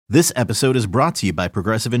This episode is brought to you by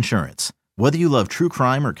Progressive Insurance. Whether you love true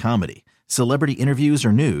crime or comedy, celebrity interviews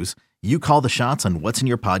or news, you call the shots on what's in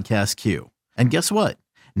your podcast queue. And guess what?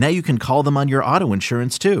 Now you can call them on your auto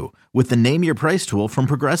insurance too with the Name Your Price tool from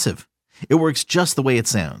Progressive. It works just the way it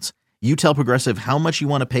sounds. You tell Progressive how much you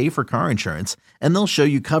want to pay for car insurance, and they'll show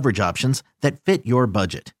you coverage options that fit your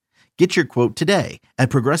budget. Get your quote today at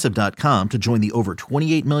Progressive.com to join the over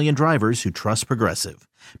 28 million drivers who trust Progressive.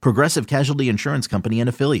 Progressive Casualty Insurance Company and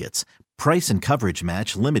Affiliates. Price and coverage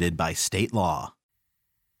match limited by state law.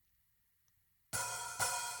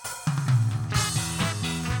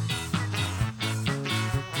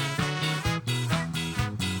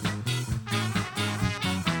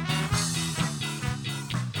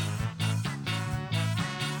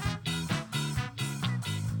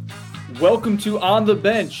 Welcome to On the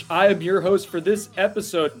Bench. I am your host for this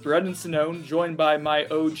episode, Brendan Sinone, joined by my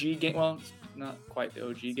OG gang. Well, it's not quite the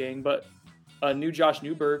OG gang, but new Josh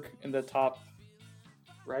Newberg in the top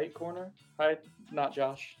right corner. Hi, not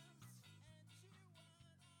Josh.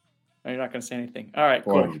 No, you're not going to say anything. All right,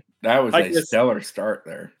 cool. Boy, that was a stellar start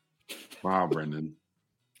there. Wow, Brendan.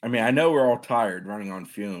 I mean, I know we're all tired running on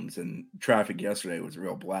fumes, and traffic yesterday was a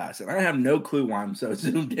real blast. And I have no clue why I'm so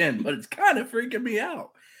zoomed in, but it's kind of freaking me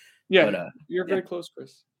out. Yeah, but, you're very close,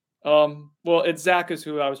 Chris. Well, it's Zach is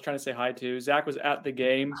who I was trying to say hi to. Zach was at the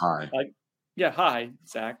game. Hi. Hi,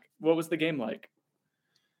 Zach. What was the game like?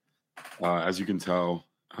 As you can tell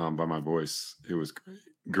by my voice, it was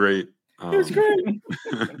great. It was great.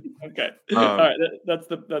 Okay. All right. That's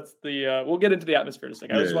the. We'll get into the atmosphere in a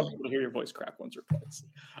second. I just want people to hear your voice crack once or twice.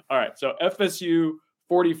 All right. So FSU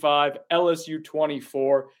 45, LSU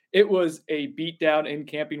 24. It was a beatdown in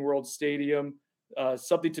Camping World Stadium.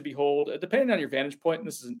 Something to behold, depending on your vantage point. And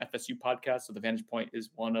this is an FSU podcast, so the vantage point is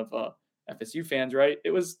one of FSU fans, right?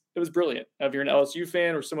 It was brilliant. If you're an LSU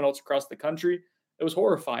fan or someone else across the country, it was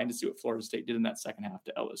horrifying to see what Florida State did in that second half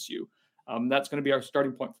to LSU. That's going to be our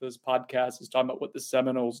starting point for this podcast, is talking about what the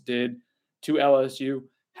Seminoles did to LSU,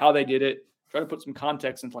 how they did it, try to put some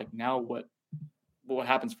context into now what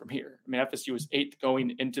happens from here. I mean, FSU was 8th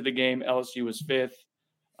going into the game. LSU was 5th.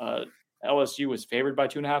 LSU was favored by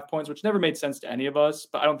 2.5 points, which never made sense to any of us,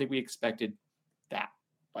 but I don't think we expected that.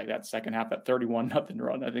 That second half, that 31-0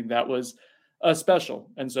 run. I think that was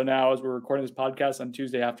special. And so now, as we're recording this podcast on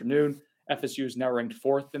Tuesday afternoon, FSU is now ranked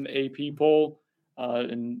 4th in the AP poll.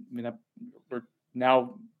 We're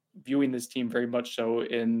now viewing this team very much so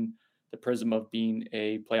in the prism of being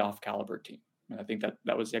a playoff caliber team. And I think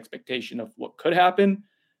that was the expectation of what could happen.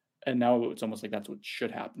 And now it's almost like that's what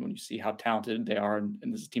should happen when you see how talented they are. And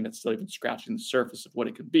this is a team that's still even scratching the surface of what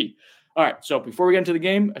it could be. All right. So before we get into the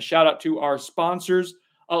game, a shout out to our sponsors.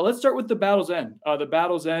 Let's start with the Battle's End. The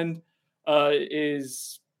Battle's End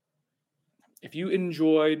is, if you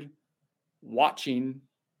enjoyed watching,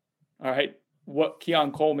 what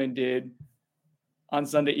Keon Coleman did on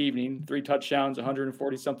Sunday evening, 3 touchdowns,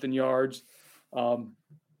 140-something yards.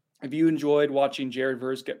 If you enjoyed watching Jared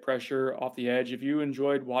Verse get pressure off the edge, if you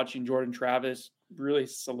enjoyed watching Jordan Travis really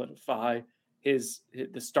solidify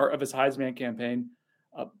the start of his Heisman campaign,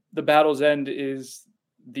 the Battle's End is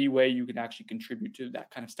the way you can actually contribute to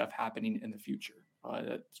that kind of stuff happening in the future.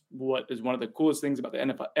 That's what is one of the coolest things about the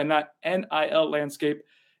NFL and that NIL landscape,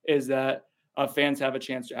 is that fans have a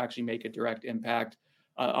chance to actually make a direct impact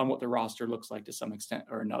on what the roster looks like to some extent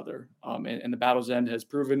or another. And the Battle's End has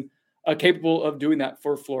proven capable of doing that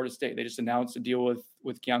for Florida State. They just announced a deal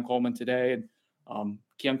with Keon Coleman today, and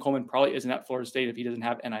Keon Coleman probably isn't at Florida State if he doesn't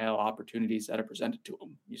have NIL opportunities that are presented to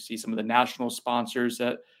him. You see some of the national sponsors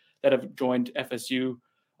that have joined FSU,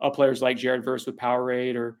 players like Jared Verse with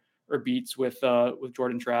Powerade or Beats with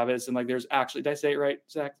Jordan Travis, and there's actually, did I say it right,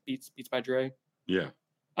 Zach? Beats by Dre. Yeah.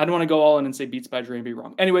 I don't want to go all in and say Beats by Dre and be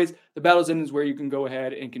wrong. Anyways, the Battle's End is where you can go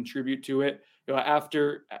ahead and contribute to it.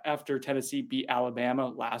 After Tennessee beat Alabama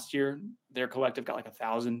last year, their collective got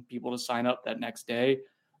 1,000 people to sign up that next day.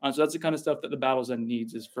 So that's the kind of stuff that the Battle's End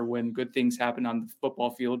needs, is for when good things happen on the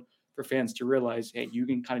football field, for fans to realize, hey, you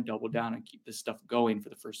can kind of double down and keep this stuff going for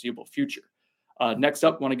the foreseeable future. Next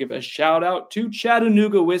up, want to give a shout out to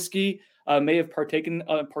Chattanooga Whiskey. May have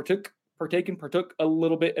partook a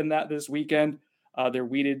little bit in that this weekend. Their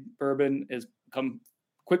wheated bourbon has become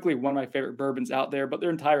quickly one of my favorite bourbons out there, but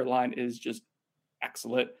their entire line is just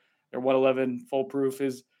excellent. Their 111 full proof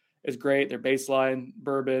is great. Their baseline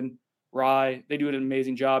bourbon, rye, they do an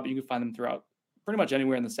amazing job. You can find them throughout pretty much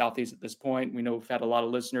anywhere in the Southeast at this point. We know we've had a lot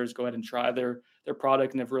of listeners go ahead and try their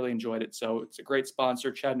product and have really enjoyed it. So it's a great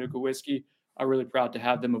sponsor, Chattanooga Whiskey. I'm really proud to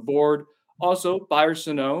have them aboard. Also, Buyer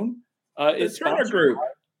Sonone is Turner Group.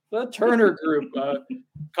 The Turner Group.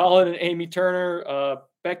 Colin and Amy Turner,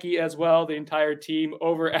 Becky as well, the entire team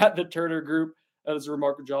over at the Turner Group. That is a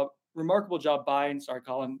remarkable job buying,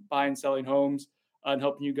 selling homes and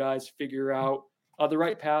helping you guys figure out the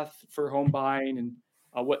right path for home buying and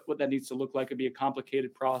what that needs to look like. It'd be a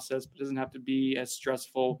complicated process, but it doesn't have to be as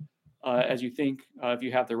stressful as you think if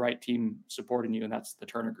you have the right team supporting you, and that's the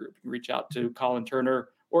Turner Group. You can reach out to Colin Turner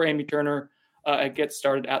or Amy Turner at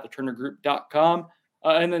getstartedattheturnergroup.com.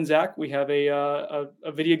 And then, Zach, we have a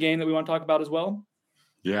video game that we want to talk about as well.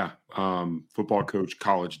 Yeah. Football Coach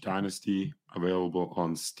College Dynasty, available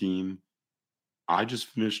on Steam. I just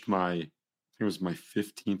finished my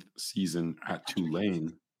 15th season at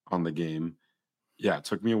Tulane on the game. Yeah, it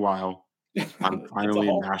took me a while. I'm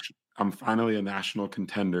finally a national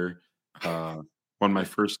contender. Won my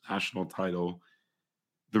first national title.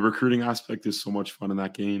 The recruiting aspect is so much fun in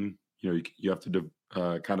that game. You have to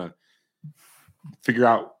kind of figure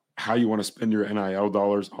out how you want to spend your NIL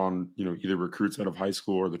dollars on, either recruits out of high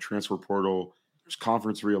school or the transfer portal. There's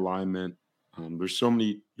conference realignment. There's so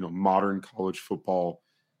many, modern college football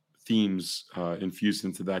themes infused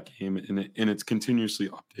into that game, and it's continuously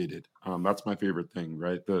updated. That's my favorite thing,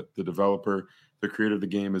 right? The developer, the creator of the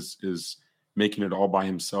game is making it all by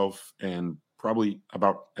himself, and probably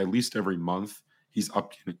about at least every month he's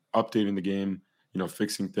updating the game,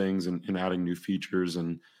 fixing things and adding new features,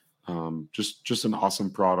 and just an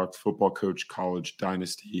awesome product. Football Coach College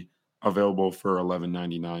Dynasty, available for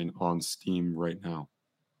 $11.99 on Steam right now.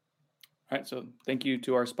 All right, so thank you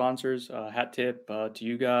to our sponsors. Hat tip to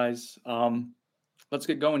you guys. Let's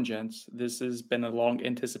get going, gents. This has been a long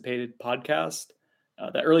anticipated podcast.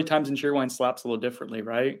 The early times in Cheerwine slaps a little differently,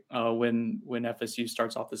 right? When FSU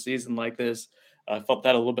starts off the season like this, I felt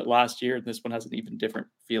that a little bit last year, and this one has an even different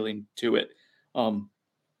feeling to it. I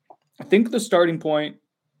think the starting point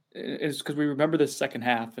is because we remember the second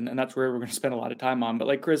half, and that's where we're going to spend a lot of time on. But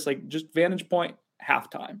like Chris, just vantage point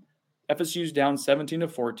halftime. FSU's down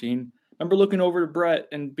 17-14. Remember looking over to Brett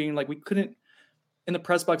and being like, we couldn't in the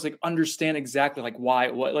press box understand exactly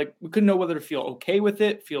why, we couldn't know whether to feel okay with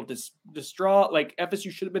it, feel distraught.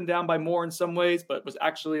 FSU should have been down by more in some ways, but was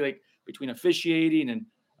actually between officiating and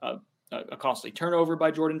a costly turnover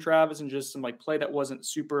by Jordan Travis and just some play that wasn't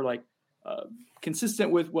super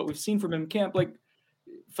consistent with what we've seen from him in camp.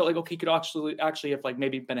 Felt like, okay, could actually have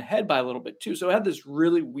maybe been ahead by a little bit too. So I had this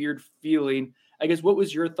really weird feeling. I guess, what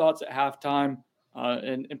was your thoughts at halftime?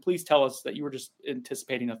 And please tell us that you were just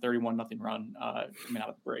anticipating a 31-0 run coming out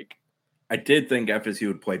of the break. I did think FSU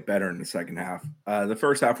would play better in the second half. The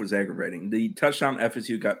first half was aggravating. The touchdown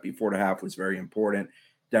FSU got before the half was very important.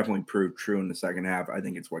 Definitely proved true in the second half. I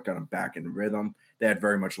think it's what got them back in rhythm. They had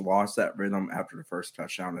very much lost that rhythm after the first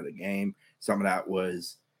touchdown of the game. Some of that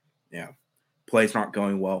was, plays not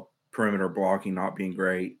going well, perimeter blocking not being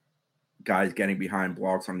great, guys getting behind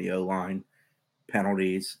blocks on the O-line,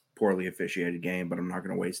 penalties, poorly officiated game, but I'm not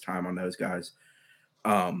going to waste time on those guys.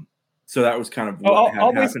 So that was kind of what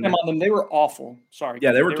I'll waste time on them. They were awful. Sorry.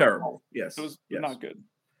 Yeah, they were terrible. Yes. It was yes. not good.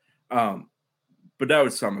 But that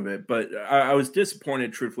was some of it. But I was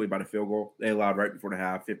disappointed, truthfully, by the field goal. They allowed right before the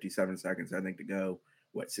half, 57 seconds, I think, to go,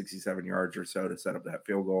 67 yards or so to set up that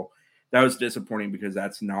field goal. That was disappointing because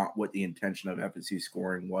that's not what the intention of FSU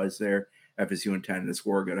scoring was there. FSU intended to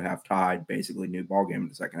score, go to half tied, basically new ball game in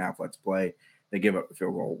the second half. Let's play. They gave up the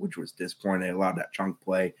field goal, which was disappointing. They allowed that chunk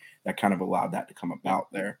play that kind of allowed that to come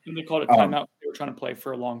about there. And they called it timeout. They were trying to play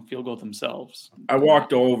for a long field goal themselves. I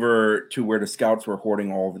walked over to where the scouts were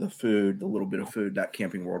hoarding all of the food, the little bit of food that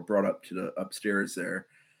Camping World brought up to the upstairs there.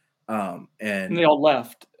 And they all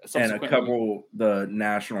left. And a couple the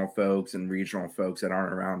national folks and regional folks that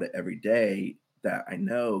aren't around it every day that I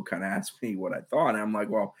know kind of asked me what I thought. And I'm like,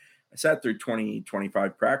 well, I sat through 20,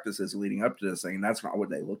 25 practices leading up to this thing, and that's not what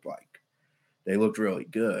they looked like. They looked really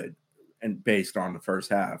good. And based on the first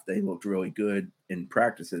half, they looked really good in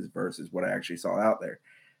practices versus what I actually saw out there.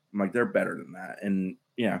 I'm like, they're better than that. And,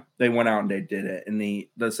 they went out and they did it. And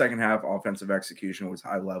the second half offensive execution was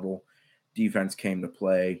high level. Defense came to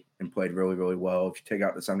play and played really, really well. If you take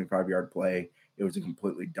out the 75-yard play, it was a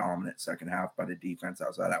completely dominant second half by the defense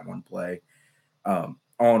outside that one play. All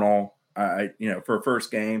in all, I for a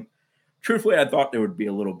first game, truthfully, I thought there would be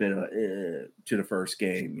a little bit of to the first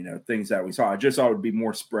game, things that we saw. I just thought it would be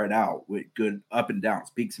more spread out with good up and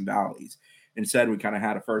downs, peaks and valleys. Instead, we kind of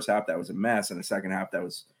had a first half that was a mess and a second half that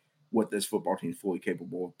was what this football team is fully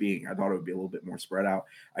capable of being. I thought it would be a little bit more spread out.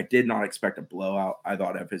 I did not expect a blowout. I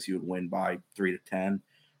thought FSU would win by 3-10.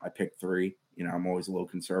 I picked 3. I'm always a little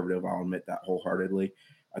conservative. I'll admit that wholeheartedly.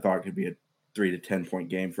 I thought it could be a 3 to 10 point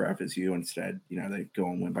game for FSU. Instead, they go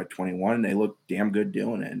and win by 21, and they look damn good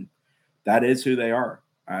doing it. And that is who they are.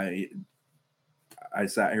 I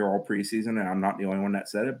sat here all preseason, and I'm not the only one that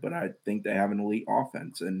said it, but I think they have an elite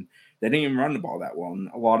offense, and they didn't even run the ball that well. And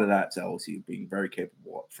a lot of that's LSU being very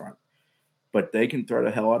capable up front. But they can throw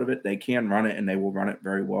the hell out of it. They can run it, and they will run it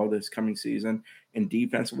very well this coming season. And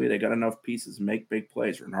defensively, they got enough pieces to make big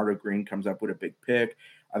plays. Renardo Green comes up with a big pick.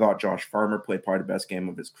 I thought Josh Farmer played probably the best game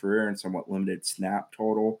of his career and somewhat limited snap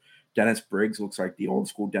total. Dennis Briggs looks like the old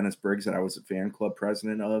school Dennis Briggs that I was a fan club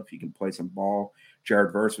president of. He can play some ball.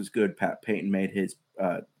 Jared Verse was good. Pat Payton made his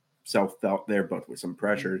self felt there, but with some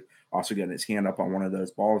pressure. Also getting his hand up on one of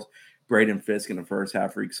those balls. Braden Fisk in the first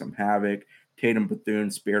half wreaked some havoc. Tatum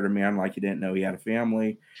Bethune spared a man like he didn't know he had a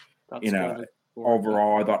family. That's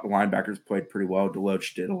Overall, I thought the linebackers played pretty well.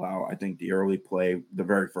 Deloach did allow, I think, the early play, the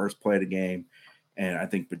very first play of the game. And I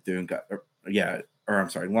think Bethune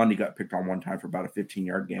Lundy got picked on one time for about a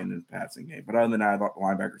 15-yard gain in the passing game. But other than that, I thought the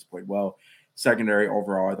linebackers played well. Secondary,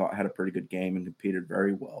 overall, I thought had a pretty good game and competed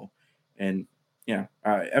very well. And,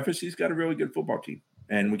 FSU's got a really good football team.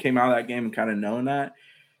 And we came out of that game and kind of knowing that.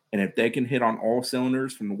 And if they can hit on all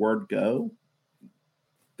cylinders from the word go,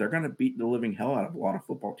 they're going to beat the living hell out of a lot of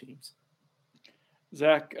football teams.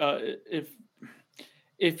 Zach,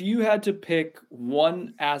 if you had to pick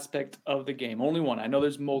one aspect of the game, only one, I know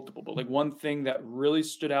there's multiple, but like one thing that really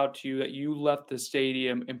stood out to you that you left the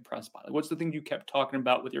stadium impressed by, like what's the thing you kept talking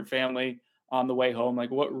about with your family on the way home?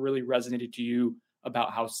 Like what really resonated to you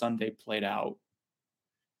about how Sunday played out?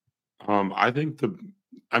 I think the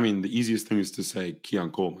easiest thing is to say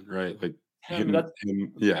Keon Coleman, right? Like him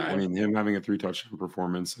having a 3 touchdown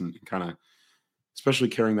performance and kind of, especially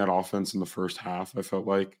carrying that offense in the first half, I felt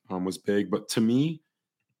like was big. But to me,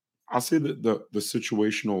 I'll say that the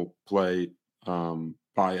situational play by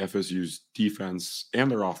FSU's defense and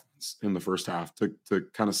their offense in the first half to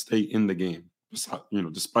kind of stay in the game,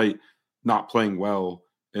 despite not playing well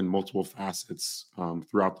in multiple facets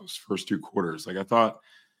throughout those first 2 quarters. Like I thought,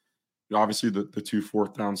 obviously the 2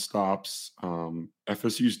 4th down stops,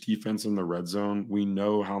 FSU's defense in the red zone. We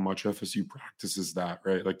know how much FSU practices that,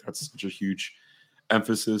 right? Like that's such a huge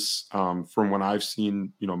emphasis from when I've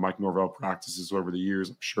seen, Mike Norvell practices over the years.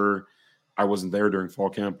 I'm sure I wasn't there during fall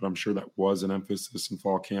camp, but I'm sure that was an emphasis in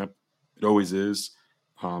fall camp. It always is.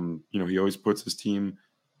 He always puts his team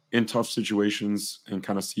in tough situations and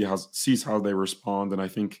kind of sees how they respond. And I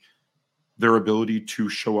think their ability to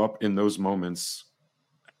show up in those moments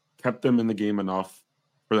kept them in the game enough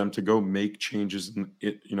for them to go make changes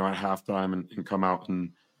at halftime and come out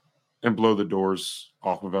and blow the doors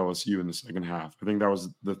off of LSU in the second half. I think that was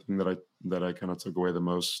the thing that I kind of took away the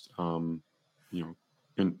most,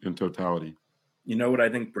 in totality. You know what I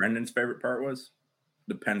think Brendan's favorite part was?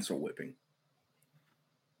 The pencil whipping.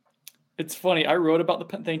 It's funny. I wrote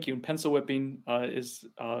about thank you. Pencil whipping is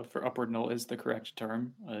for upward null is the correct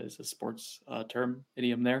term. Is a sports term,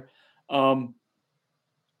 idiom there.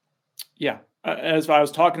 As I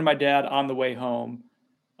was talking to my dad on the way home,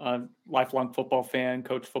 lifelong football fan,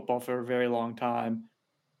 coached football for a very long time.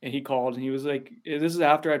 And he called and he was like, this is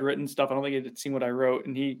after I'd written stuff. I don't think he'd seen what I wrote.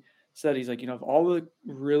 And he said, he's like, of all the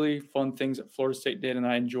really fun things that Florida State did and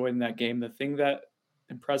I enjoyed in that game, the thing that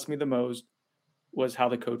impressed me the most was how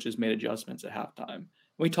the coaches made adjustments at halftime.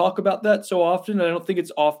 We talk about that so often. I don't think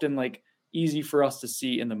it's often like easy for us to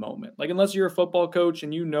see in the moment. Like unless you're a football coach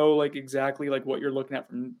and like exactly like what you're looking at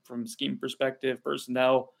from scheme perspective,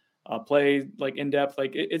 personnel, play like in depth,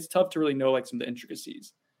 like it's tough to really know like some of the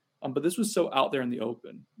intricacies. But this was so out there in the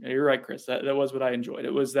open. Yeah, you're right, Chris. That was what I enjoyed.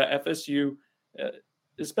 It was that FSU,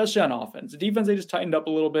 especially on offense, the defense, they just tightened up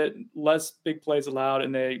a little bit, less big plays allowed,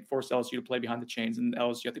 and they forced LSU to play behind the chains. And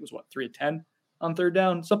LSU, I think, was 3 of 10 on 3rd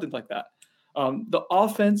down, something like that. The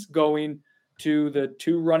offense going to the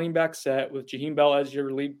 2 running back set with Jaheim Bell as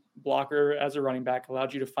your lead blocker as a running back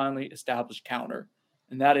allowed you to finally establish counter.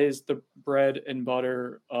 And that is the bread and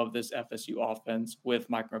butter of this FSU offense with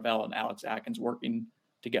Mike Norvell and Alex Atkins working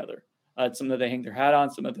together. It's something that they hang their hat on,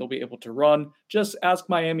 something that they'll be able to run. Just ask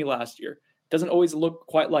Miami last year. Doesn't always look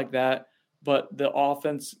quite like that, but the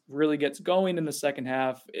offense really gets going in the second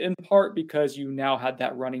half, in part because you now had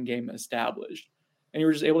that running game established. And you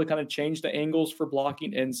were just able to kind of change the angles for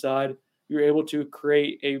blocking inside. You were able to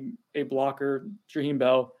create a blocker, Jaheim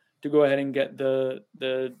Bell, to go ahead and get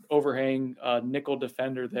the overhang nickel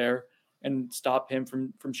defender there and stop him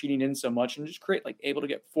from cheating in so much and just create able to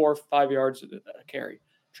get 4 or 5 yards a carry.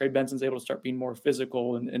 Trey Benson's able to start being more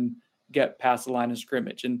physical and get past the line of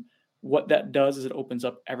scrimmage. And what that does is it opens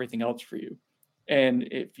up everything else for you. And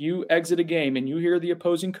if you exit a game and you hear the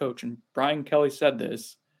opposing coach, and Brian Kelly said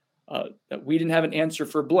this, that we didn't have an answer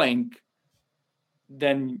for blank,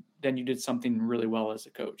 then you did something really well as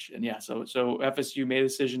a coach. And so FSU made a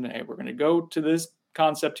decision that, hey, we're going to go to this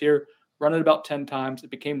concept here. run it about 10 times.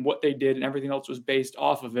 It became what they did, and everything else was based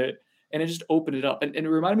off of it. And it just opened it up. And it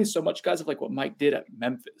reminded me so much, guys, of like what Mike did at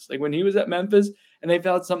Memphis. Like when he was at Memphis and they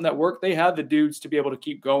found something that worked, they had the dudes to be able to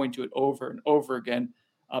keep going to it over and over again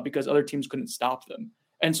because other teams couldn't stop them.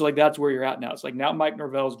 And so like that's where you're at now. It's like now Mike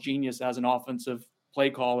Norvell's genius as an offensive play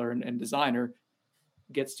caller and designer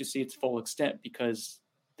gets to see its full extent because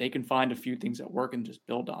they can find a few things that work and just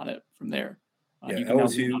build on it from there.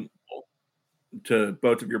 LSU, to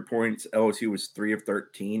both of your points, LSU was 3 of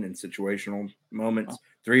 13 in situational moments,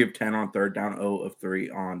 3 of 10 on third down, 0 of 3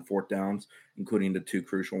 on fourth downs, including the 2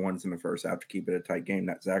 crucial ones in the first half to keep it a tight game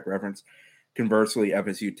that Zach referenced. Conversely,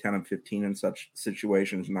 FSU 10 of 15 in such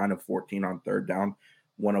situations, 9 of 14 on third down,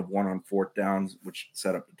 1 of 1 on fourth downs, which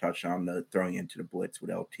set up the touchdown, the throwing into the blitz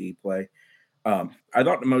with LT play. I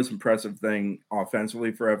thought the most impressive thing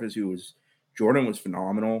offensively for FSU was Jordan was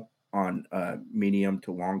phenomenal on medium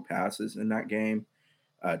to long passes in that game.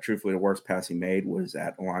 Truthfully, the worst pass he made was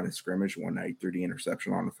at the line of scrimmage, one that he threw the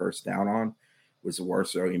interception on the first down on, was the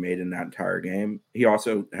worst throw he made in that entire game. He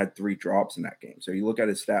also had 3 drops in that game. So you look at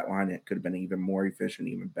his stat line, it could have been even more efficient,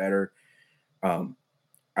 even better.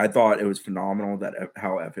 I thought it was phenomenal that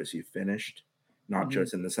how FSU finished, not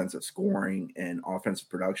just in the sense of scoring and offensive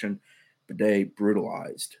production, but they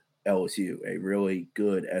brutalized LSU, a really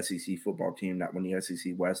good SEC football team that won the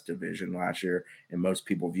SEC West Division last year, and most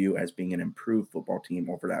people view as being an improved football team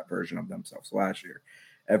over that version of themselves last year.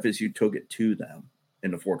 FSU took it to them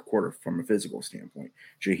in the fourth quarter from a physical standpoint.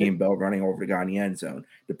 Jaheim Bell running over the guy in the end zone.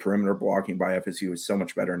 The perimeter blocking by FSU was so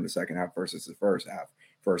much better in the second half versus the first half.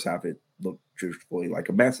 First half, it looked truthfully like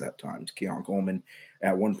a mess at times. Keon Coleman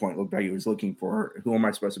at one point looked like he was looking for, who am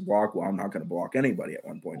I supposed to block? Well, I'm not going to block anybody at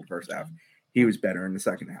one point in the first half. He was better in the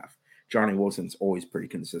second half. Johnny Wilson's always pretty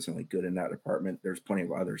consistently good in that department. There's plenty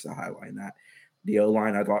of others to highlight in that. The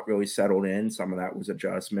O-line, I thought, really settled in. Some of that was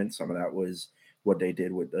adjustment. Some of that was what they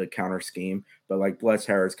did with the counter scheme. But like Bless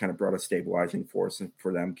Harris kind of brought a stabilizing force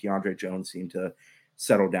for them. Keandre Jones seemed to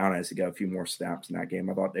settle down as he got a few more snaps in that game.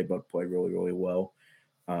 I thought they both played really, really well.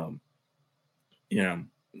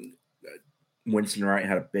 Winston Wright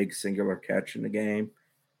had a big singular catch in the game.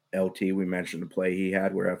 LT, we mentioned the play he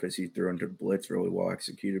had where FSU threw into blitz, really well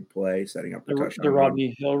executed play, setting up the touchdown. The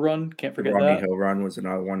Rodney Hill run, can't forget that. The Rodney Hill run was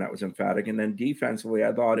another one that was emphatic. And then defensively,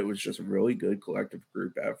 I thought it was just a really good collective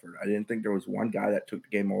group effort. I didn't think there was one guy that took the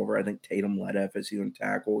game over. I think Tatum led FSU in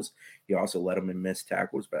tackles. He also led them in missed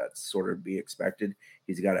tackles, but that's sort of to be expected.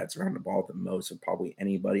 He's a guy that's around the ball the most of probably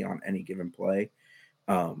anybody on any given play.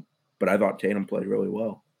 But I thought Tatum played really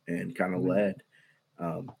well and kind of led.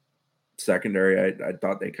 Secondary, I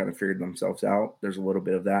thought they kind of figured themselves out. There's a little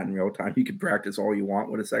bit of that in real time. You can practice all you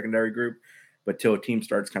want with a secondary group, but till a team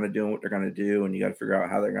starts kind of doing what they're going to do and you got to figure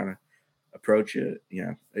out how they're going to approach it,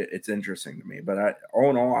 it's interesting to me. But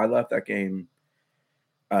all in all, I left that game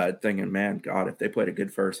thinking, man, God, if they played a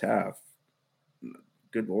good first half,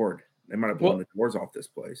 good Lord, they might have blown the doors off this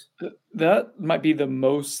place. That might be the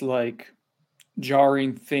most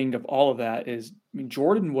jarring thing of all of that is,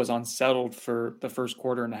 Jordan was unsettled for the first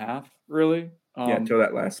quarter and a half, really. Until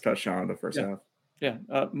that last touchdown of the first half. Yeah,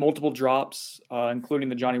 multiple drops, including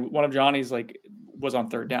one of Johnny's was on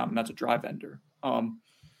third down, and that's a drive ender.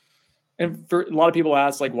 And for a lot of people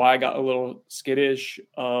ask why I got a little skittish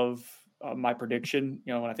of my prediction,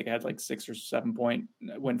 when I think I had 6 or 7 point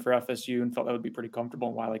win for FSU and felt that would be pretty comfortable,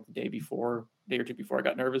 and why the day or two before I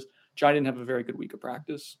got nervous. Johnny didn't have a very good week of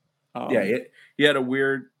practice. He had a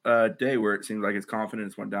weird day where it seemed like his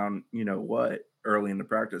confidence went down, early in the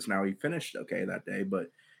practice. Now he finished okay that day, but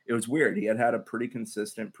it was weird. He had a pretty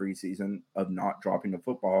consistent preseason of not dropping the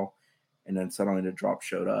football, and then suddenly the drop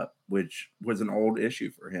showed up, which was an old issue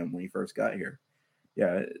for him when he first got here.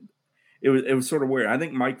 Yeah, it was sort of weird. I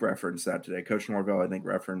think Mike referenced that today. Coach Norvell, I think,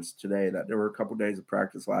 referenced today that there were a couple of days of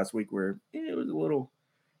practice last week where it was a little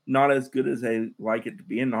not as good as they like it to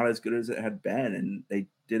be and not as good as it had been. And they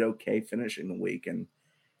did okay finishing the week, and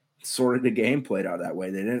sort of the game played out that way.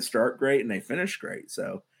 They didn't start great and they finished great.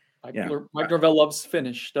 So Mike Norvell loves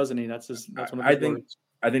finish, doesn't he? That's one of his words.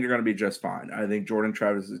 I think they're going to be just fine. I think Jordan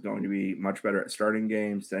Travis is going to be much better at starting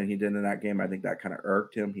games than he did in that game. I think that kind of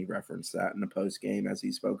irked him. He referenced that in the post game as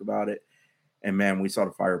he spoke about it. And man, we saw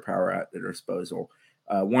the firepower at their disposal.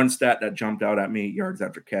 One stat that jumped out at me: yards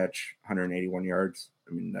after catch, 181 yards.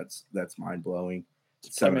 I mean, that's mind blowing.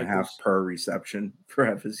 7.5 per reception for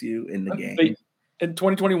FSU in the game. In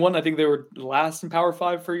 2021, I think they were last in Power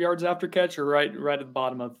 5 for yards after catch, or right at the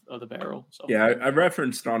bottom of the barrel. So I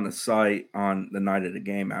referenced on the site on the night of the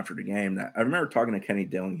game, after the game, that I remember talking to Kenny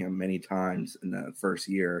Dillingham many times in the first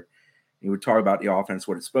year, He would talk about the offense,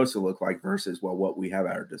 what it's supposed to look like versus, well, what we have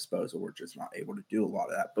at our disposal. We're just not able to do a lot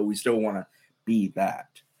of that, but we still want to be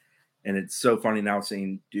that. And it's so funny now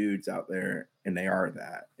seeing dudes out there, and they are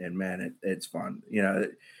that. And man, it's fun.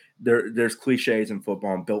 There's cliches in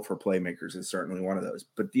football, and built for playmakers is certainly one of those.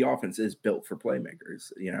 But the offense is built for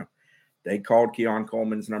playmakers. They called Keon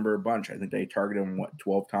Coleman's number a bunch. I think they targeted him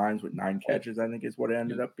 12 times with 9 catches. I think is what it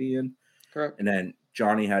ended up being. Correct. And then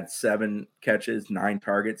Johnny had 7 catches, 9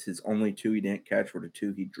 targets. His only 2 he didn't catch were the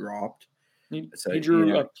 2 he dropped. He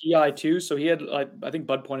drew a PI too, so he had, I think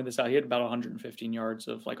Bud pointed this out. He had about 115 yards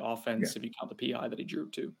of offense if you count the PI that he drew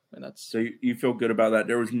too, and that's so you feel good about that.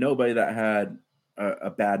 There was nobody that had a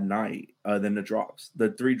bad night than the drops.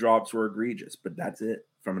 The 3 drops were egregious, but that's it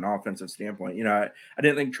from an offensive standpoint. I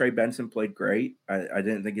didn't think Trey Benson played great. I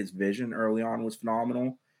didn't think his vision early on was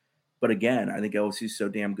phenomenal, but again, I think LSU's so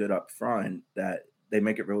damn good up front that they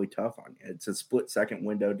make it really tough on you. It's a split-second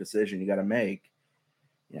window decision you got to make.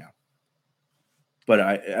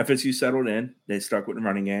 But FSU settled in. They stuck with the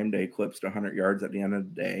running game. They eclipsed 100 yards at the end of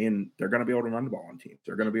the day, and they're going to be able to run the ball on teams.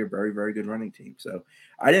 They're going to be a very, very good running team. So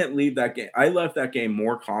I didn't leave that game. I left that game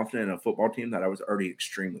more confident in a football team that I was already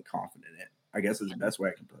extremely confident in, I guess is the best way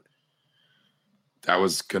I can put it. That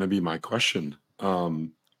was going to be my question.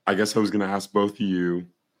 I guess I was going to ask both of you.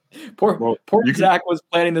 Poor Zach was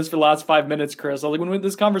planning this for the last 5 minutes, Chris. I was like, when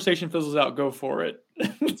this conversation fizzles out, go for it.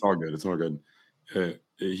 It's all good. It's all good.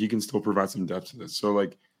 He can still provide some depth to this. So,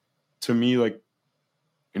 to me,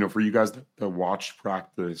 for you guys that watched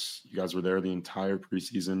practice, you guys were there the entire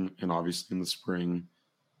preseason and obviously in the spring.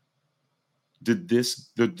 Did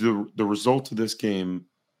the result of this game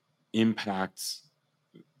impact,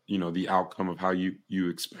 the outcome of how you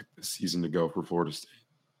expect this season to go for Florida State?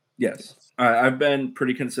 Yes. I've been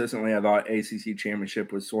pretty consistently. I thought ACC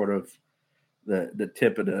championship was sort of the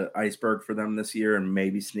tip of the iceberg for them this year, and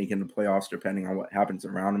maybe sneak into playoffs depending on what happens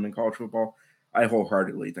around them in college football. I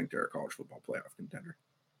wholeheartedly think they're a college football playoff contender.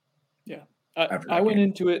 Yeah. I went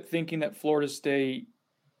into it thinking that Florida State,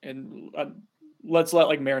 and let's let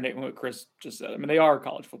marinate on what Chris just said. I mean, they are a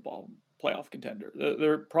college football playoff contender.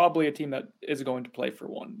 They're probably a team that is going to play for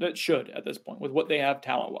one, that should at this point with what they have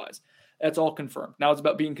talent-wise. That's all confirmed. Now it's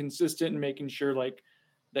about being consistent and making sure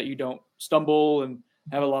that you don't stumble and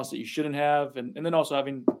have a loss that you shouldn't have, and then also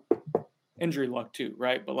having injury luck too,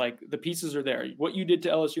 right? But the pieces are there. What you did to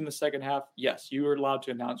LSU in the second half, yes, you were allowed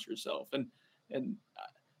to announce yourself, and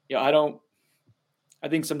I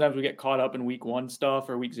think sometimes we get caught up in week 1 stuff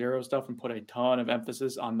or week 0 stuff and put a ton of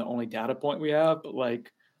emphasis on the only data point we have. But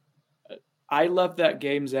I left that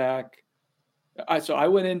game, Zach. So I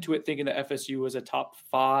went into it thinking that FSU was a top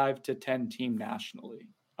 5 to 10 team nationally.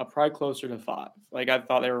 Probably closer to 5. I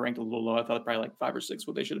thought they were ranked a little low. I thought probably 5 or 6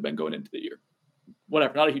 what they should have been going into the year.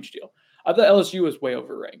 Whatever, not a huge deal. I thought LSU was way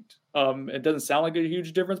overranked. It doesn't sound like a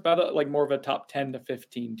huge difference, but I thought more of a top 10 to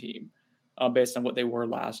 15 team based on what they were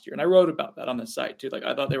last year. And I wrote about that on the site too.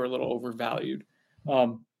 I thought they were a little overvalued.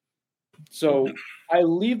 So I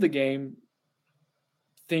leave the game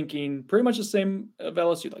thinking pretty much the same of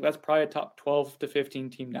LSU. That's probably a top 12 to 15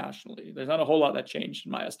 team nationally. There's not a whole lot that changed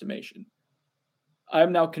in my estimation.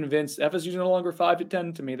 I'm now convinced FSU is no longer 5 to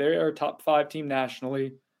 10 to me. They are a top 5 team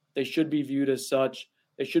nationally. They should be viewed as such.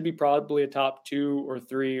 They should be probably a top 2 or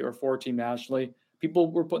 3 or 4 team nationally. People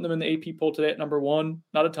were putting them in the AP poll today at number 1.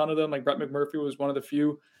 Not a ton of them. Brett McMurphy was one of the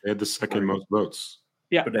few. They had the second most votes.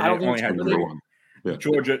 Yeah, but they only had number 1. Yeah.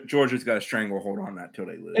 Georgia's got a stranglehold on that till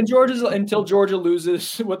they lose. And until Georgia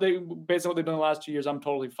loses based on what they've done the last 2 years, I'm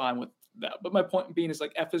totally fine with that. But my point being is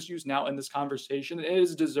FSU's now in this conversation. It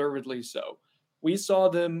is deservedly so. We saw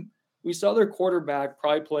their quarterback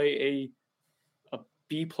probably play a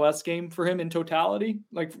B+ game for him in totality,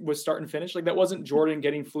 with start and finish. That wasn't Jordan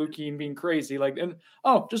getting fluky and being crazy.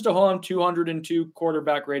 Just a home 202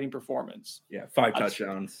 quarterback rating performance. Yeah, 5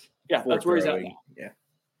 touchdowns. Yeah, that's where he's at now.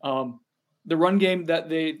 Yeah. The run game that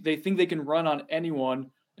they think they can run on anyone,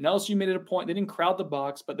 and LSU made it a point. They didn't crowd the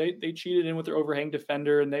box, but they cheated in with their overhang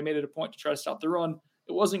defender, and they made it a point to try to stop the run.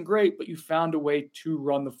 It wasn't great, but you found a way to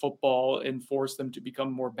run the football and force them to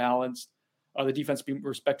become more balanced. The defense be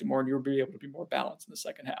respected more, and you would be able to be more balanced in the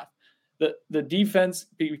second half. The defense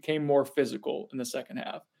became more physical in the second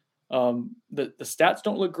half. The stats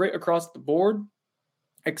don't look great across the board,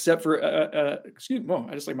 except for I just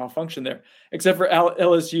malfunctioned there. Except for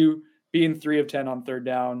LSU being 3 of 10 on third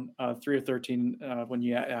down, 3 of 13 when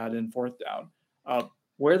you add in fourth down.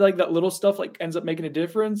 Where that little stuff ends up making a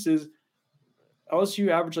difference is LSU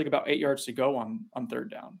averaged about 8 yards to go on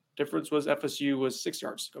third down. Difference was FSU was 6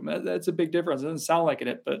 yards to go. That's a big difference. It doesn't sound like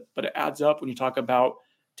it, but it adds up when you talk about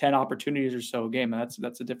 10 opportunities or so a game.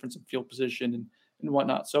 That's a difference in field position and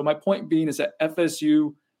whatnot. So my point being is that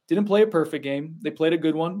FSU didn't play a perfect game. They played a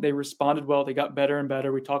good one. They responded well. They got better and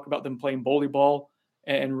better. We talked about them playing bully ball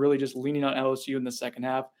and really just leaning on LSU in the second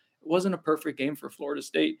half. It wasn't a perfect game for Florida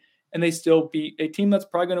State, and they still beat a team that's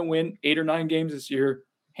probably going to win 8 or 9 games this year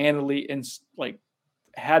handily, and like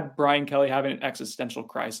had Brian Kelly having an existential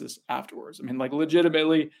crisis afterwards. I mean, like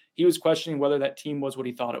legitimately, he was questioning whether that team was what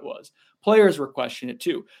he thought it was. Players were questioning it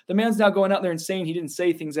too. The man's now going out there and saying he didn't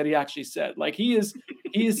say things that he actually said. Like he is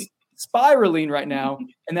spiraling right now,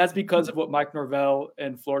 and that's because of what Mike Norvell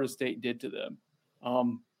and Florida State did to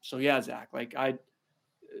them. So yeah, Zach, like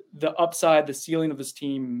the upside, the ceiling of this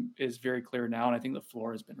team is very clear now, and I think the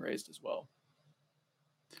floor has been raised as well.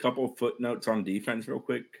 A couple of footnotes on defense real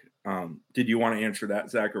quick. Did you want to answer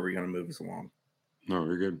that, Zach, or are we going to move us along? No,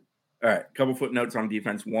 we're good. All right, a couple footnotes on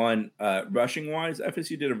defense. One, rushing-wise,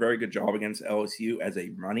 FSU did a very good job against LSU as a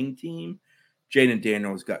running team. Jaden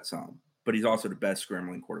Daniels got some, but he's also the best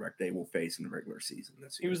scrambling quarterback they will face in the regular season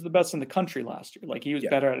this year. He was the best in the country last year. Like he was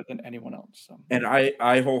better at it than anyone else. So. And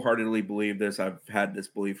I wholeheartedly believe this. I've had this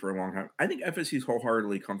belief for a long time. I think FSU is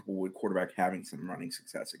wholeheartedly comfortable with quarterback having some running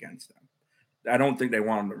success against them. I don't think they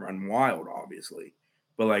want them to run wild, obviously,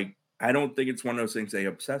 but like I don't think it's one of those things they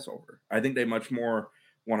obsess over. I think they much more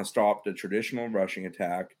want to stop the traditional rushing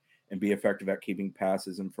attack and be effective at keeping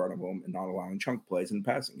passes in front of them and not allowing chunk plays in the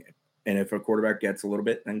passing game. And if a quarterback gets a little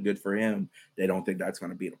bit, then good for him. They don't think that's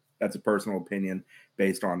going to beat him. That's a personal opinion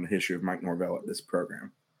based on the history of Mike Norvell at this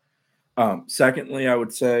program. Secondly, I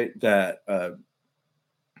would say that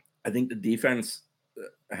I think the defense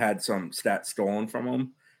had some stats stolen from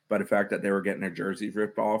them by the fact that they were getting their jerseys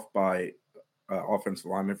ripped off by offensive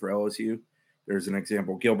linemen for LSU. There's an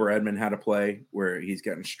example. Gilbert Edmond had a play where he's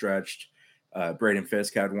getting stretched. Braden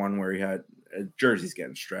Fisk had one where he had jerseys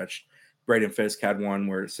getting stretched. Braden Fisk had one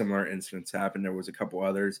where similar incidents happened. There was a couple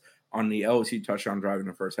others. On the LSU touchdown drive in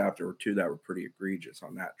the first half, there were 2 that were pretty egregious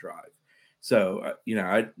on that drive. So,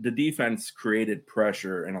 the defense created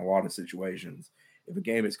pressure in a lot of situations. If a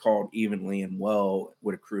game is called evenly and well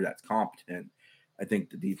with a crew that's competent, I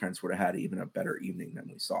think the defense would have had even a better evening than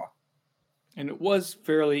we saw. And it was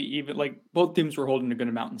fairly even. Like both teams were holding a good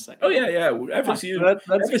amount in second. Oh yeah.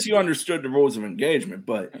 FSU understood the rules of engagement,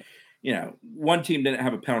 but one team didn't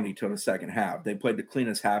have a penalty till the second half. They played the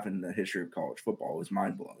cleanest half in the history of college football. It was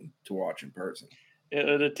mind blowing to watch in person.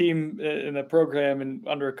 The team in the program and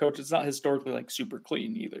under a coach, it's not historically like super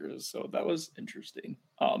clean either. So that was interesting.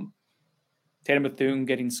 Tatum Bethune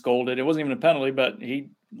getting scolded. It wasn't even a penalty, but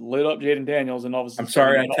he lit up Jaden Daniels, and all of a sudden, I'm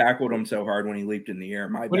sorry I tackled him so hard when he leaped in the air.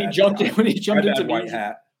 When he jumped into white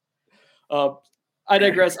hat. I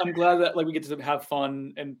digress. I'm glad that we get to have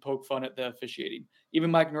fun and poke fun at the officiating.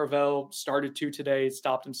 Even Mike Norvell started to today,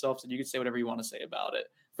 stopped himself, said you can say whatever you want to say about it.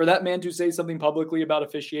 For that man to say something publicly about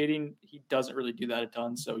officiating, he doesn't really do that a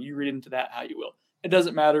ton. So you read into that how you will. It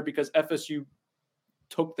doesn't matter because FSU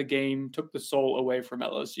took the soul away from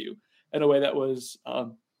LSU in a way that was,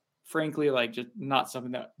 frankly, just not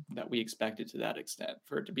something that we expected to that extent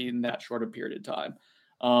for it to be in that short a period of time.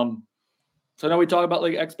 So now we talk about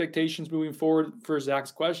expectations moving forward for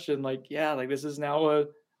Zach's question. This is now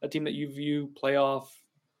a team that you view playoff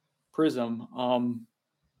prism.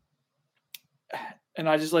 And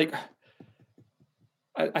I just I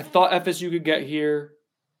thought FSU could get here.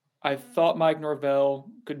 I thought Mike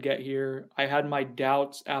Norvell could get here. I had my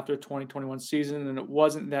doubts after the 2021 season, and it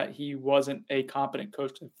wasn't that he wasn't a competent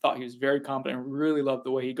coach. I thought he was very competent and really loved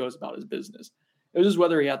the way he goes about his business. It was just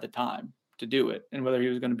whether he had the time to do it and whether he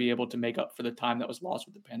was going to be able to make up for the time that was lost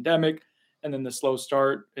with the pandemic and then the slow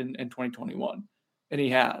start in 2021. And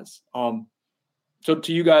he has. So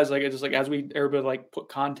to you guys, as everybody put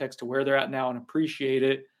context to where they're at now and appreciate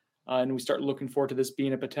it, and we start looking forward to this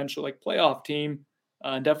being a potential playoff team,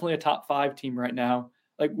 and definitely a top 5 team right now.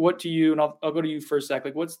 What to you, and I'll go to you first, Zach,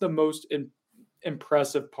 what's the most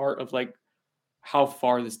impressive part of how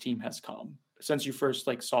far this team has come since you first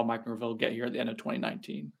saw Mike Norvell get here at the end of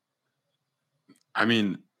 2019? I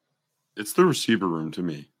mean, it's the receiver room to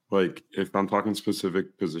me. If I'm talking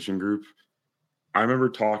specific position group, I remember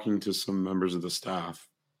talking to some members of the staff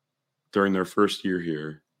during their first year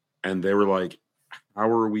here, and they were like, how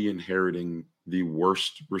are we inheriting the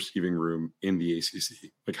worst receiving room in the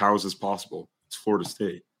ACC? How is this possible? It's Florida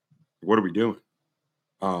State. What are we doing?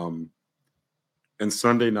 And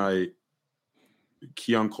Sunday night,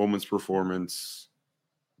 Keon Coleman's performance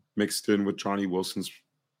mixed in with Johnny Wilson's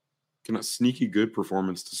kind of sneaky good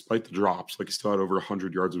performance despite the drops. He still had over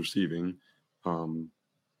 100 yards receiving.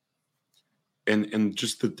 And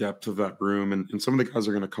just the depth of that room. And some of the guys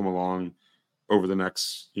are going to come along over the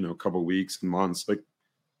next, couple of weeks and months.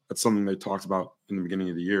 That's something they talked about in the beginning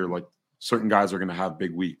of the year. certain guys are going to have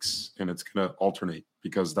big weeks, and it's going to alternate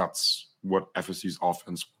because that's what FSU's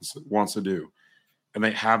offense wants to do. And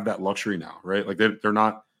they have that luxury now, right? Like they're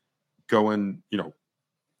not going,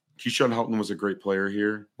 Keyshawn Helton was a great player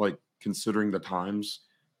here, like considering the times,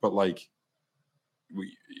 but like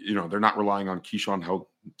they're not relying on Keyshawn Helton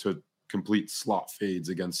to complete slot fades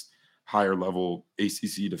against higher level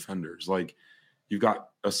ACC defenders. Like you've got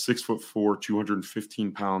a 6'4",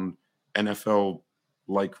 215-pound NFL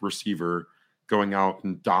like receiver going out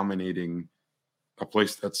and dominating a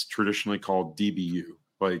place that's traditionally called DBU.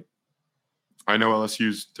 Like I know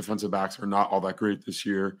LSU's defensive backs are not all that great this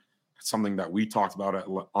year. It's something that we talked about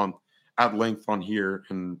at length on here,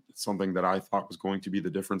 and it's something that I thought was going to be the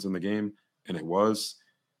difference in the game, and it was.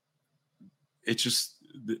 It's just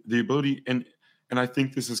the ability, and I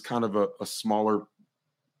think this is kind of a smaller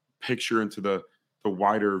picture into the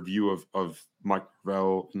wider view of Mike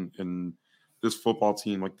Norvell and this football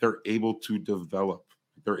team. Like they're able to develop.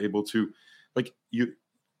 They're able to, like you.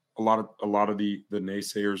 A lot of the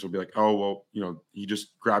naysayers will be like, oh well, he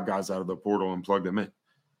just grabbed guys out of the portal and plugged them in.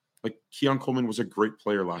 Like Keon Coleman was a great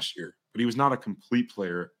player last year, but he was not a complete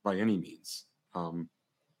player by any means.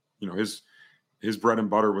 His bread and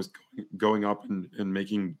butter was going up and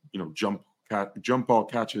making jump ball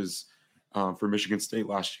catches for Michigan State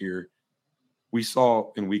last year. We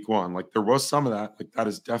saw in week 1, like there was some of that. Like that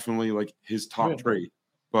is definitely like his top trait.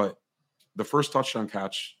 But the first touchdown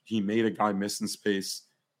catch, he made a guy miss in space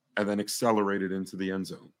and then accelerated into the end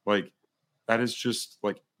zone. Like that is just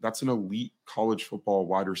like that's an elite college football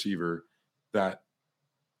wide receiver that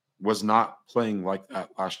was not playing like that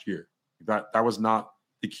last year. That was not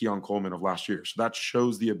the Keon Coleman of last year. So that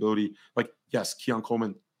shows the ability. Like, yes, Keon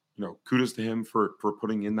Coleman, kudos to him for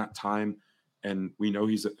putting in that time. And we know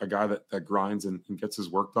he's a guy that grinds and gets his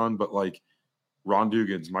work done. But like Ron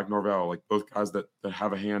Dugans, Mike Norvell, like both guys that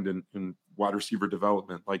have a hand in wide receiver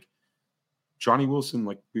development. Like Johnny Wilson,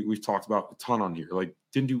 like we've talked about a ton on here, like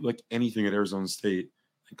didn't do like anything at Arizona State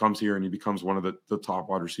and comes here and he becomes one of the top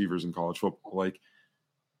wide receivers in college football. Like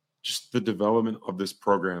just the development of this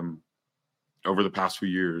program over the past few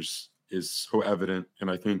years is so evident.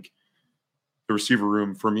 And I think the receiver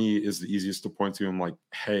room for me is the easiest to point to. I'm like,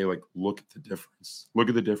 hey, like look at the difference. Look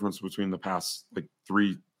at the difference between the past like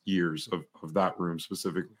 3 years of that room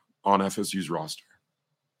specifically on FSU's roster.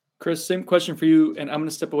 Chris, same question for you, and I'm going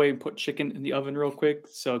to step away and put chicken in the oven real quick.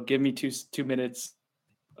 So give me two minutes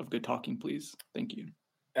of good talking, please. Thank you.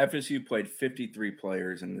 FSU played 53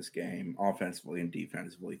 players in this game, offensively and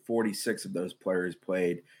defensively. 46 of those players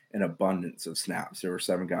played an abundance of snaps. There were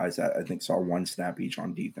 7 guys that I think saw 1 snap each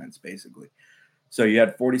on defense, basically. So you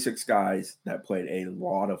had 46 guys that played a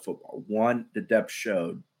lot of football. One, the depth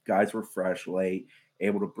showed. Guys were fresh, late,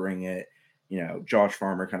 able to bring it. Josh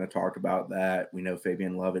Farmer kind of talked about that. We know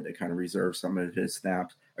Fabian Lovett that kind of reserved some of his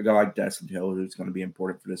snaps. A guy like Destin Hill, who's going to be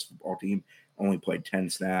important for this football team, only played 10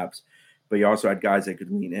 snaps. But you also had guys that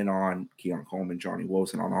could lean in on Keon Coleman, Johnny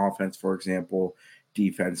Wilson on offense, for example.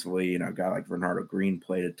 Defensively, a guy like Bernardo Green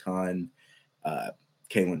played a ton.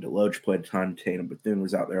 Kalen DeLoach played a ton. Tatum Bethune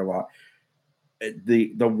was out there a lot.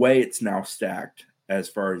 The way it's now stacked as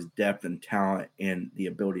far as depth and talent and the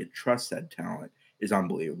ability to trust that talent is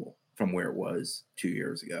unbelievable from where it was 2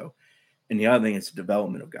 years ago. And the other thing is the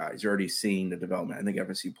development of guys. You're already seeing the development. I think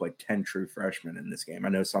FSU played 10 true freshmen in this game. I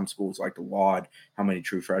know some schools like to laud how many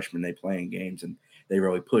true freshmen they play in games, and they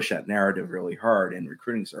really push that narrative really hard in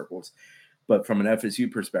recruiting circles. But from an FSU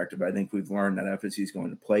perspective, I think we've learned that FSU is going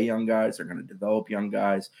to play young guys. They're going to develop young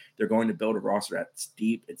guys. They're going to build a roster that's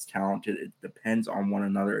deep. It's talented. It depends on one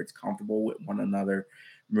another. It's comfortable with one another.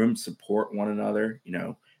 Room to support one another.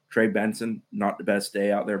 Trey Benson, not the best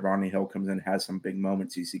day out there. Ronnie Hill comes in, has some big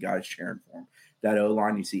moments. You see guys cheering for him. That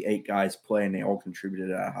O-line, you see 8 guys play, and they all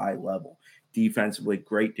contributed at a high level. Defensively,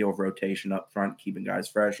 great deal of rotation up front, keeping guys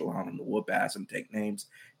fresh, allowing them to whoop ass and take names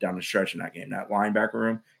down the stretch in that game. That linebacker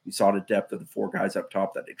room, you saw the depth of the 4 guys up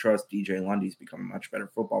top that they trust. DJ Lundy's become a much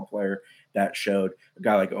better football player. That showed. A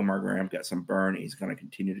guy like Omar Graham got some burn. He's going to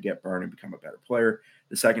continue to get burned and become a better player.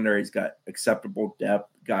 The secondary's got acceptable depth,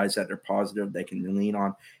 guys that are positive they can lean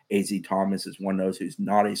on. AZ Thomas is one of those who's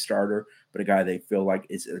not a starter, but a guy they feel like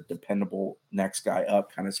is a dependable next guy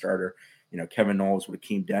up kind of starter. Kevin Knowles with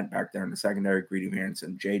Akeem Dent back there in the secondary, Greedy Vance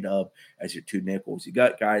and J-Dub as your 2 nickels. You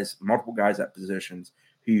got multiple guys at positions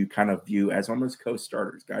who you kind of view as almost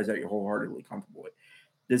co-starters, guys that you're wholeheartedly comfortable with.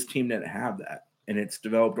 This team didn't have that, and it's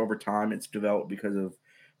developed over time. It's developed because of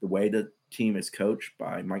the way the team is coached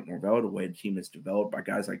by Mike Norvell, the way the team is developed by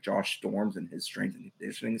guys like Josh Storms and his strength and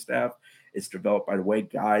conditioning staff, it's developed by the way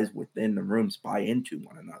guys within the rooms buy into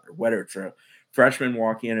one another, whether it's a freshman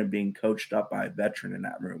walking in and being coached up by a veteran in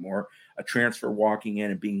that room, or a transfer walking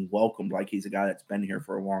in and being welcomed like he's a guy that's been here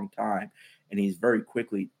for a long time. And he's very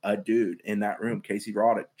quickly a dude in that room. Casey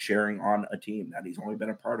Roddick cheering on a team that he's only been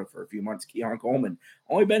a part of for a few months. Keon Coleman,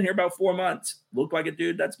 only been here about 4 months. Looked like a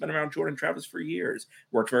dude that's been around Jordan Travis for years.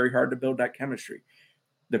 Worked very hard to build that chemistry.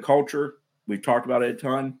 The culture, we've talked about it a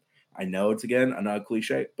ton. I know it's, again, another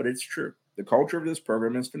cliche, but it's true. The culture of this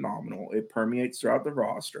program is phenomenal. It permeates throughout the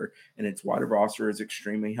roster, and it's why the roster is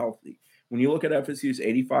extremely healthy. When you look at FSU's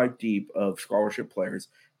 85 deep of scholarship players,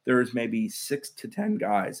 there's maybe 6 to 10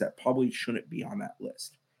 guys that probably shouldn't be on that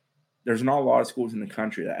list. There's not a lot of schools in the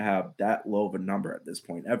country that have that low of a number at this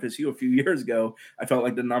point. FSU a few years ago, I felt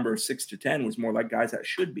like the number of 6 to 10 was more like guys that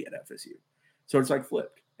should be at FSU. So it's like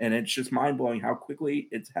flipped. And it's just mind-blowing how quickly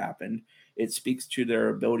it's happened. It speaks to their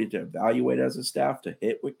ability to evaluate as a staff, to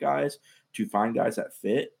hit with guys, to find guys that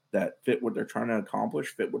fit what they're trying to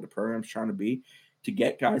accomplish, fit what the program's trying to be, to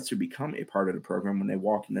get guys to become a part of the program when they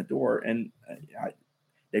walk in the door. And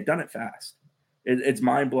they've done it fast. It's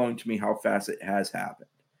mind-blowing to me how fast it has happened.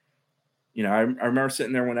 You know, I remember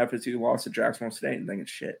sitting there when FSU lost to Jacksonville State and thinking,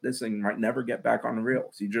 shit, this thing might never get back on the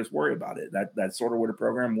rails. You just worry about it. That's sort of what the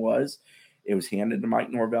program was. It was handed to Mike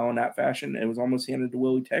Norvell in that fashion. It was almost handed to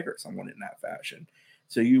Willie Taggart somewhat in that fashion.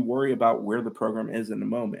 So you worry about where the program is in the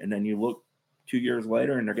moment. And then you look 2 years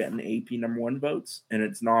later and they're getting AP #1 votes. And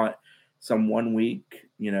it's not some 1 week,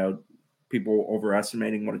 you know, people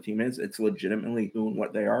overestimating what a team is. It's legitimately who and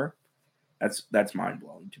what they are. That's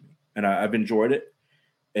mind-blowing to me. And I've enjoyed it.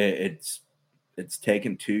 It's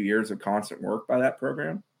taken 2 years of constant work by that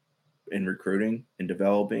program in recruiting and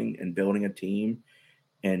developing and building a team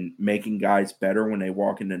and making guys better when they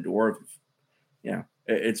walk in the door. Yeah,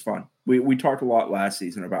 it's fun. We talked a lot last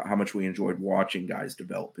season about how much we enjoyed watching guys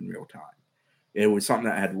develop in real time. It was something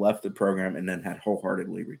that had left the program and then had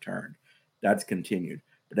wholeheartedly returned. That's continued.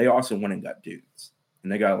 But they also went and got dudes.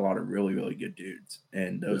 And they got a lot of really, really good dudes.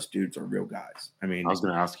 And those dudes are real guys. I mean, I was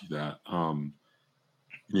going to ask you that.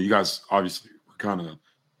 You guys obviously were kind of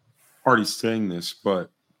already saying this,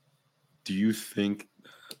 but do you think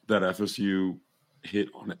that FSU hit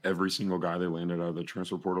on every single guy they landed out of the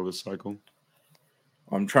transfer portal this cycle?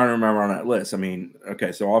 I'm trying to remember on that list. I mean,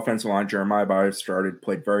 okay, so offensive line, Jeremiah Byers started,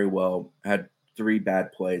 played very well, had 3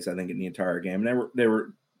 bad plays, I think, in the entire game.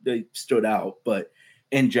 They stood out, but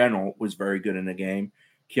in general was very good in the game.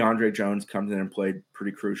 Keandre Jones comes in and played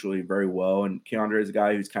pretty crucially very well. And Keandre is a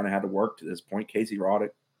guy who's kind of had to work to this point. Casey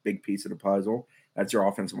Roddick, big piece of the puzzle. That's your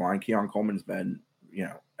offensive line. Keon Coleman's been, you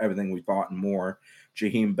know, everything we thought and more.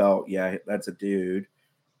 Jaheim Belt, yeah, that's a dude.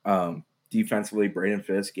 Defensively, Braden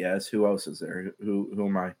Fisk, yes. Who else is there? Who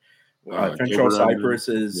am I? Fentrell Cypress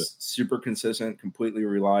is super consistent, completely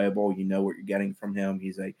reliable. You know what you're getting from him.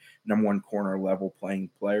 He's a #1 corner level playing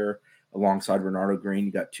player alongside Renardo Green.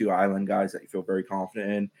 You got 2 island guys that you feel very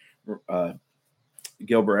confident in.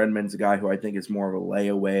 Gilbert Edmonds, a guy who I think is more of a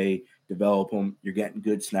layaway, develop him. You're getting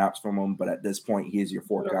good snaps from him, but at this point, he's your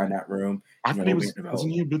 4th guy in that room. I thought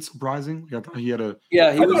wasn't he a bit surprising? I thought he had a. Yeah,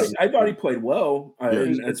 I thought he played well.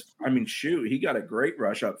 He got a great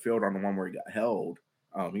rush upfield on the one where he got held.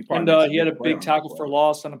 He had a big tackle for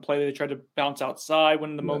loss on a play they tried to bounce outside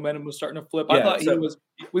when the momentum was starting to flip. Yeah, I thought he was.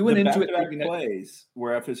 We went into it thinking plays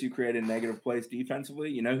where FSU created negative plays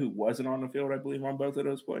defensively. You know who wasn't on the field, I believe, on both of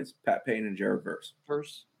those plays? Pat Payne and Jared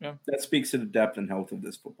Verse. Yeah. That speaks to the depth and health of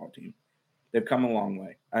this football team. They've come a long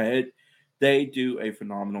way. They do a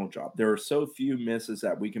phenomenal job. There are so few misses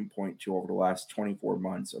that we can point to over the last 24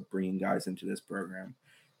 months of bringing guys into this program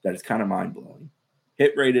that it's kind of mind-blowing.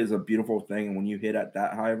 Hit rate is a beautiful thing, and when you hit at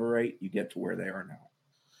that high of a rate, you get to where they are now.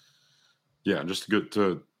 Yeah, just to get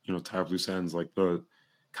to tie up loose ends, like the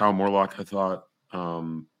Kyle Morlock, I thought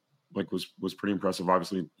was pretty impressive.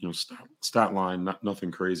 Obviously, stat line, nothing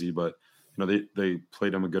crazy, but they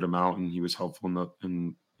played him a good amount, and he was helpful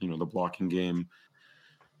in the blocking game.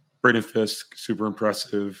 Braden Fisk, super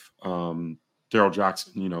impressive. Daryl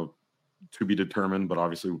Jackson, to be determined, but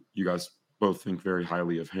obviously you guys both think very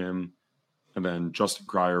highly of him. And then Justin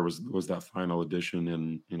Cryer was that final addition,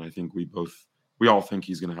 and I think we all think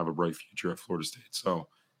he's going to have a bright future at Florida State. So,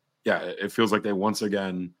 yeah, it feels like they once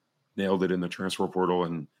again nailed it in the transfer portal,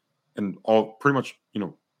 and all pretty much,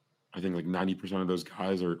 I think like 90% of those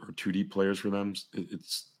guys are 2 deep players for them.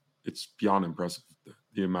 It's beyond impressive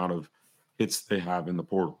the amount of hits they have in the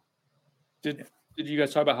portal. Did you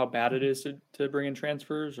guys talk about how bad it is to bring in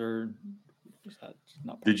transfers, or was that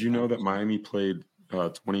not? Did you know that Miami played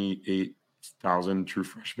 28 1,000 true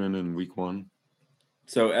freshmen in week 1.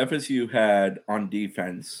 So FSU had on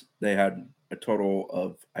defense, they had a total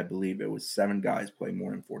of, I believe it was 7 guys play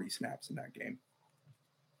more than 40 snaps in that game.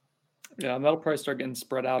 Yeah, and that'll probably start getting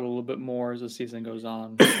spread out a little bit more as the season goes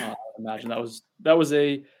on. I imagine that was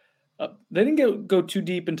a they didn't go too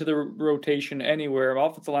deep into the rotation anywhere.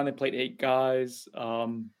 Offensive line, they played 8 guys.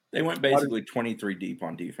 They went basically 23 deep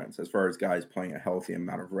on defense as far as guys playing a healthy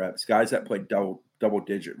amount of reps. Guys that played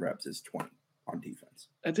double-digit reps is 20 on defense.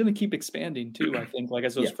 It's going to keep expanding too, I think, like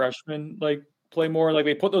as those freshmen like play more, like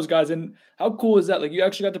they put those guys in. How cool is that? Like you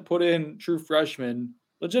actually got to put in true freshmen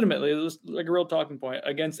legitimately. It was like a real talking point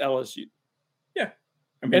against LSU. Yeah.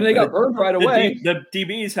 I mean, and they got burned right away. The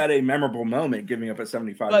DBs had a memorable moment giving up a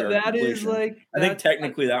 75-yard completion. That is like I think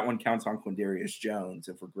technically that one counts on Quindarius Jones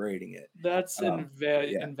if we're grading it. That's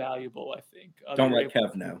invaluable, I think. Don't let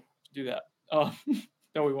Kev know. Do that.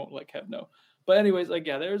 No, we won't let Kev know. But anyways, like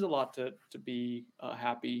there's a lot to be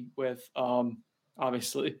happy with.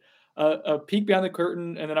 Obviously, a peek behind the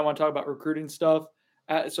curtain, and then I want to talk about recruiting stuff.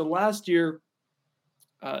 So last year,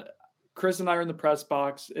 Chris and I are in the press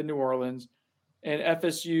box in New Orleans. And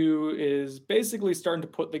FSU is basically starting to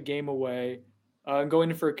put the game away and going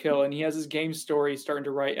in for a kill. And he has his game story starting to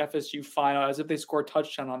write FSU final as if they scored a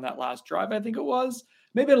touchdown on that last drive, I think it was.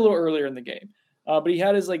 Maybe a little earlier in the game. But he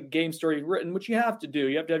had his game story written, which you have to do.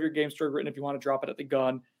 You have to have your game story written if you want to drop it at the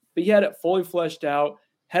gun. But he had it fully fleshed out,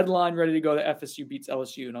 headline ready to go that FSU beats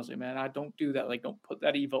LSU. And I was like, man, I don't do that. Like, don't put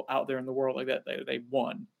that evil out there in the world like that. They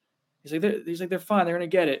won. He's like, they're fine. They're going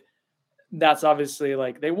to get it. That's obviously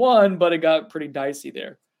they won, but it got pretty dicey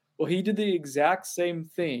there. Well, he did the exact same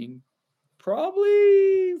thing,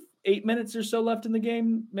 probably 8 minutes or so left in the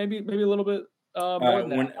game, maybe a little bit more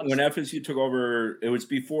than that. When FSU took over, it was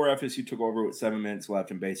before FSU took over with 7 minutes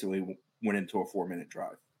left and basically went into a 4-minute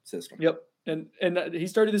drive system. Yep. And he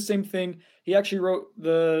started the same thing. He actually wrote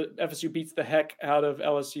the FSU beats the heck out of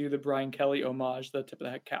LSU, the Brian Kelly homage, the tip of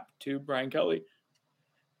the heck cap to Brian Kelly.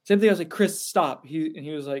 Same thing. I was like, Chris, stop. He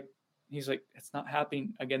was like, it's not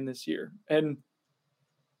happening again this year. And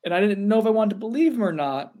I didn't know if I wanted to believe him or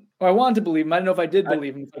not. Or I wanted to believe him. I didn't know if I did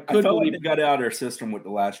believe him. I felt like they got out of our system with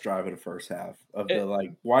the last drive of the first half of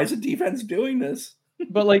why is the defense doing this?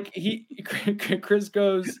 But Chris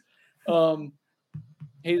goes,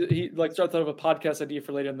 he starts out of a podcast idea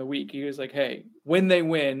for later in the week. He was like, hey, when they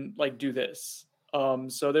win, do this.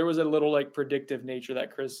 So there was a little predictive nature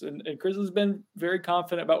that Chris and Chris has been very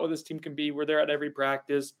confident about what this team can be. We're there at every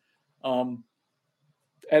practice. And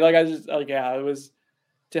it was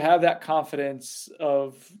to have that confidence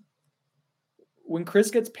of when Chris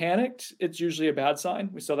gets panicked, it's usually a bad sign.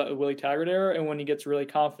 We saw that with Willie Taggart era. And when he gets really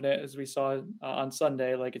confident, as we saw on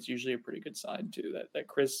Sunday, it's usually a pretty good sign too, that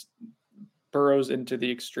Chris burrows into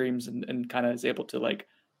the extremes and kind of is able to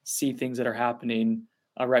see things that are happening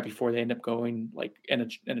right before they end up going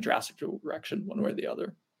in a drastic direction one way or the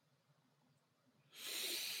other.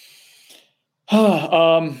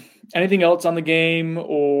 Anything else on the game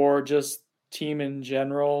or just team in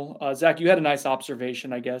general? Zach, you had a nice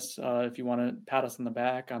observation, I guess. If you want to pat us on the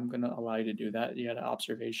back, I'm going to allow you to do that. You had an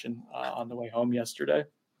observation on the way home yesterday.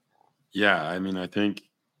 Yeah, I mean, I think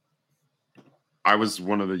I was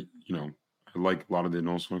one of the, I like a lot of the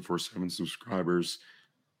Knowles 24/7 subscribers,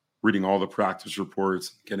 reading all the practice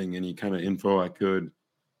reports, getting any kind of info I could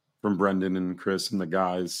from Brendan and Chris and the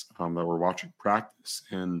guys that were watching practice.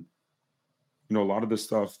 And a lot of the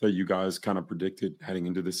stuff that you guys kind of predicted heading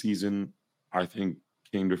into the season, I think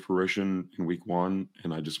came to fruition in week 1.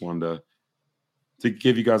 And I just wanted to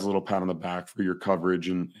give you guys a little pat on the back for your coverage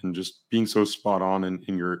and just being so spot on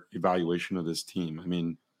in your evaluation of this team. I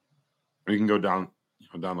mean, we can go down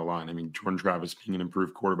the line. I mean, Jordan Travis being an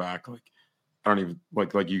improved quarterback, I don't even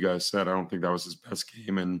like you guys said, I don't think that was his best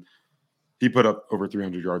game. And he put up over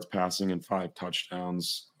 300 yards passing and 5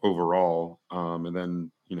 touchdowns overall. And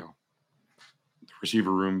then, the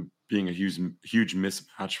receiver room being a huge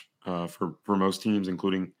mismatch for most teams,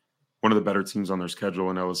 including one of the better teams on their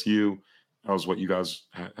schedule in LSU. That was what you guys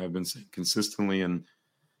have been saying consistently. And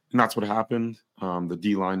that's what happened. The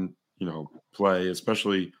D-line, play,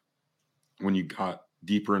 especially when you got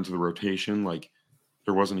deeper into the rotation,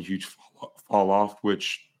 there wasn't a huge fall off,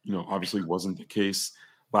 which, obviously wasn't the case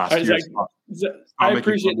last year. I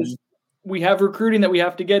appreciate this. We have recruiting that we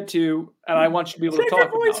have to get to, and I want you to be able to talk about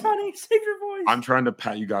it. Save your voice, honey. Save your voice. I'm trying to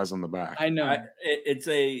pat you guys on the back. I know. It's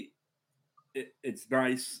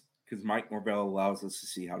nice because Mike Norvell allows us to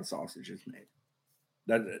see how the sausage is made.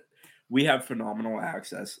 That's it. We have phenomenal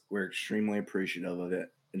access. We're extremely appreciative of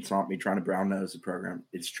it. It's not me trying to brown nose the program.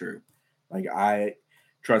 It's true.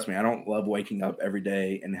 trust me, I don't love waking up every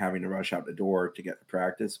day and having to rush out the door to get to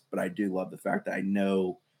practice, but I do love the fact that I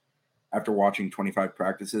know after watching 25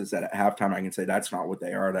 practices that at halftime I can say that's not what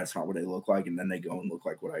they are, that's not what they look like, and then they go and look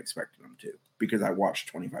like what I expected them to because I watched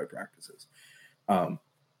 25 practices.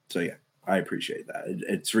 So yeah, I appreciate that.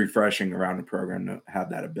 It's refreshing around the program to have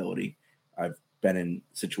that ability. I've been in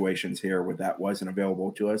situations here where that wasn't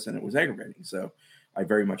available to us and it was aggravating. So I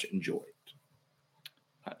very much enjoy it.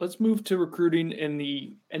 All right, let's move to recruiting and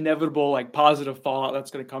the inevitable like positive fallout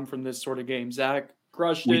that's going to come from this sort of game. Zach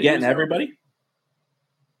crushed it. We getting everybody?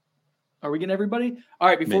 Are we getting everybody? All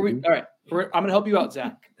right, I'm going to help you out,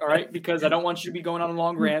 Zach. All right, because I don't want you to be going on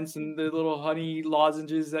long rants and the little honey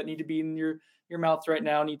lozenges that need to be in your mouth right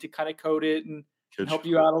now need to kind of coat it and help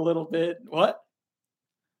you out a little bit. What?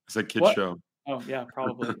 It's a kid show. Oh yeah,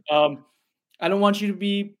 probably. I don't want you to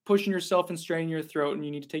be pushing yourself and straining your throat, and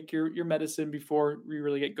you need to take your medicine before we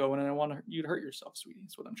really get going. And I want you to hurt yourself, sweetie.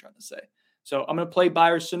 That's what I'm trying to say. So I'm going to play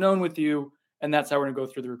Buyer Sonone with you, and that's how we're going to go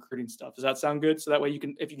through the recruiting stuff. Does that sound good? So that way you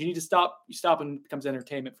can, if you need to stop, you stop, and it becomes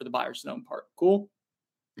entertainment for the Buyer Sonone part. Cool?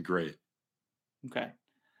 Great. Okay.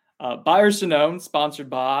 Buyer Sonone,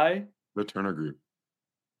 sponsored by the Turner Group.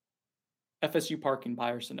 FSU Parking,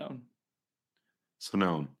 Buyer Sonone.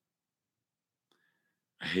 Sonone.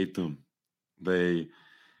 I hate them. They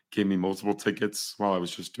gave me multiple tickets while I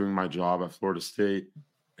was just doing my job at Florida State.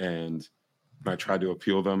 And when I tried to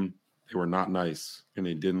appeal them, they were not nice. And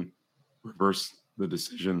they didn't reverse the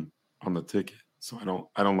decision on the ticket. So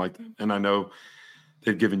I don't like them. And I know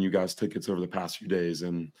they've given you guys tickets over the past few days.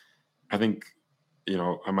 And I think,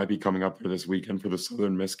 I might be coming up here this weekend for the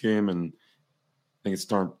Southern Miss game. And I think it's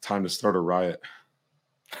time to start a riot.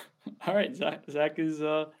 All right. Zach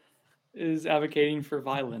is advocating for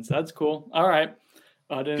violence. That's cool. All right.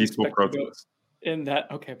 Peaceful protest.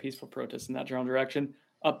 Peaceful protest in that general direction.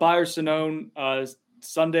 Buyer Sonone,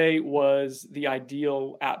 Sunday was the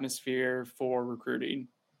ideal atmosphere for recruiting.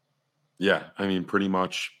 Yeah, I mean, pretty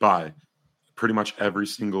much every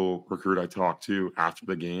single recruit I talked to after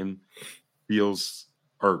the game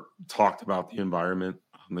talked about the environment.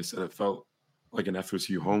 They said it felt like an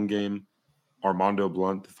FSU home game. Armando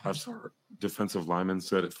Blunt, the 5-star defensive lineman,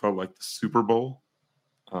 said it felt like the Super Bowl.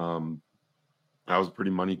 That was a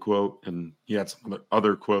pretty money quote, and he had some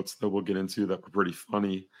other quotes that we'll get into that were pretty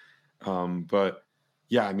funny. But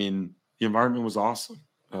yeah, I mean, the environment was awesome.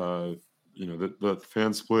 The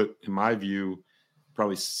fan split, in my view,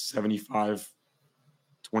 probably 75-25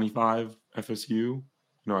 FSU.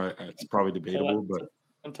 It's probably debatable, but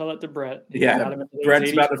I'll tell that to Brett. Yeah,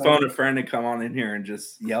 Brett's about to phone a friend to come on in here and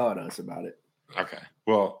just yell at us about it. Okay.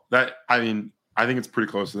 Well, I think it's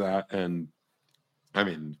pretty close to that. And I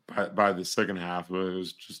mean, by the second half, it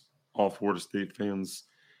was just all Florida State fans.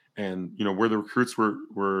 And, where the recruits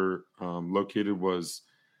were located was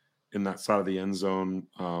in that side of the end zone,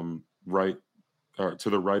 right or to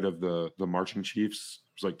the right of the marching chiefs.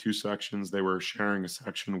 There's like two sections. They were sharing a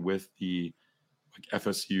section with the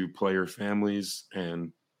FSU player families,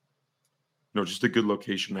 and just a good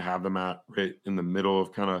location to have them at, right in the middle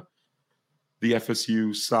of kind of the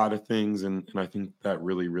FSU side of things. And I think that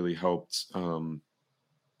really, really helped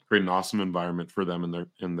create an awesome environment for them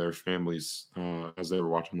and their families as they were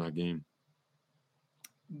watching that game.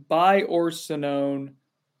 Buy or Sonone,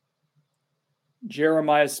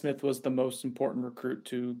 Jeremiah Smith was the most important recruit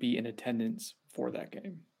to be in attendance for that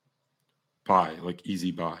game. Buy,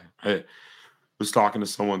 easy buy. I was talking to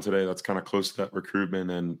someone today that's kind of close to that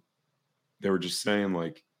recruitment, and they were just saying,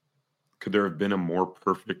 could there have been a more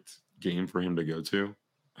perfect game for him to go to?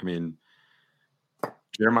 I mean,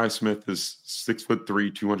 Jeremiah Smith is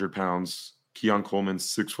 6'3", 200 pounds. Keon Coleman's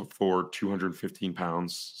 6'4", 215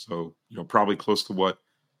 pounds. So, probably close to what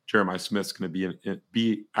Jeremiah Smith's going to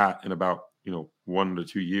be at in about, 1 to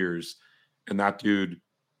 2 years. And that dude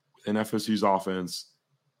in FSU's offense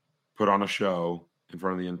put on a show in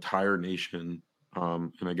front of the entire nation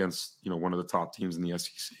and against, one of the top teams in the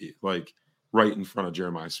SEC, right in front of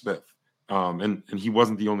Jeremiah Smith. And he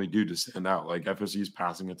wasn't the only dude to stand out. FSU's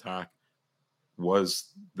passing attack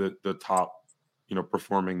was the top,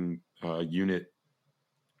 performing unit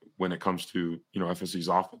when it comes to, FSU's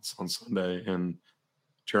offense on Sunday. And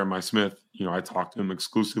Jeremiah Smith, I talked to him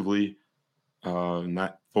exclusively, and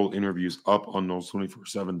that full interview is up on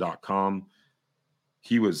Noles247.com.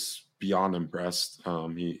 He was beyond impressed.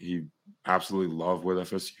 He absolutely loved what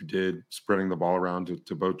FSU did, spreading the ball around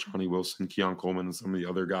to both Johnny Wilson, Keon Coleman, and some of the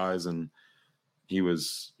other guys. And he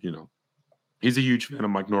was, he's a huge fan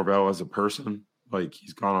of Mike Norvell as a person.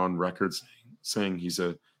 He's gone on record saying he's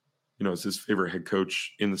it's his favorite head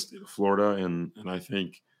coach in the state of Florida. And I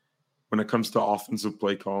think when it comes to offensive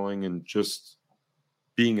play calling and just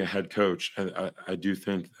being a head coach, I do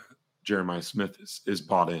think that Jeremiah Smith is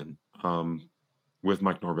bought in with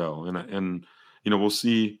Mike Norvell, and we'll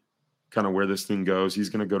see kind of where this thing goes. He's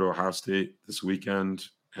going to go to Ohio State this weekend,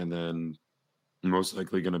 and then most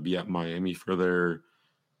likely going to be at Miami for their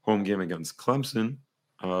home game against Clemson.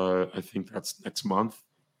 I think that's next month.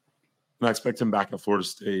 And I expect him back at Florida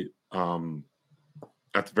State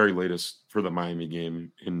at the very latest for the Miami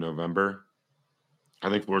game in November. I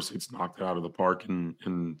think Florida State's knocked it out of the park,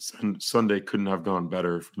 and Sunday couldn't have gone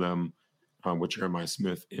better for them with Jeremiah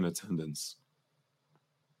Smith in attendance.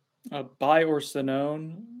 Buy or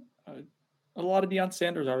Sonone. A lot of Deion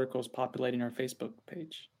Sanders articles populating our Facebook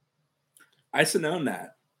page. I Sonone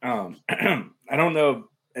that. I don't know if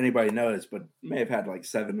anybody knows, but may have had like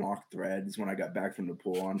 7 locked threads when I got back from the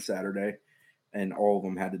pool on Saturday, and all of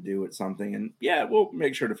them had to do with something. And yeah, we'll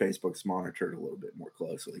make sure the Facebook's monitored a little bit more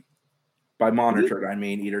closely. By monitored, I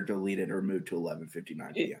mean either deleted or moved to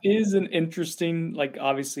 11:59 p.m. It is an interesting, like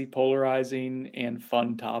obviously polarizing and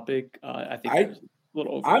fun topic. I think there's a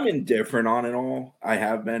little. I'm indifferent on it all. I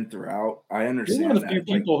have been throughout. I understand. You're one of the few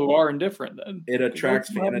people who are indifferent. Then it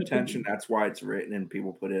attracts fan attention. That's why it's written and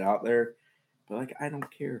people put it out there. But like, I don't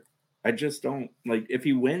care. I just don't like. If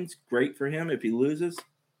he wins, great for him. If he loses,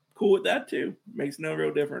 cool with that too. Makes no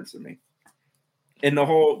real difference to me. And the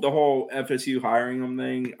whole FSU hiring him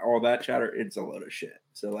thing, all that chatter, it's a load of shit.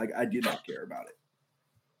 So like, I do not care about it.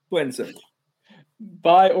 Plain and simple.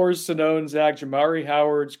 Buy or Sonone, Zach, Jamari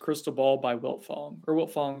Howard's Crystal Ball by Wilt Fong, or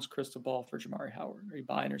Wilt Fong's Crystal Ball for Jamari Howard. Are you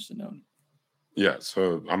buying or Sonone? Yeah,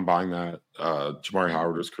 so I'm buying that. Jamari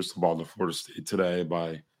Howard's Crystal Ball to Florida State today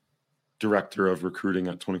by Director of Recruiting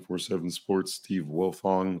at 24/7 Sports, Steve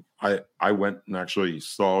Wilfong. I went and actually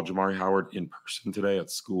saw Jamari Howard in person today at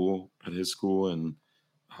his school. And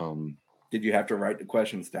did you have to write the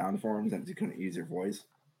questions down for him since you couldn't use your voice?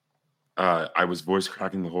 I was voice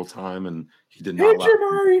cracking the whole time, and he did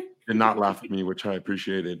not laugh at me, which I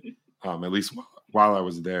appreciated, at least while I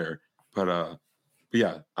was there. But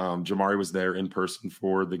yeah, Jamari was there in person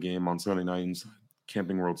for the game on Sunday night inside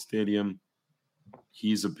Camping World Stadium.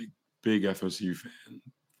 He's a big FSU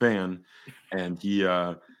fan, and he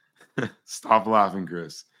stop laughing,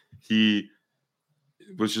 Chris. He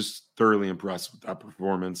was just thoroughly impressed with that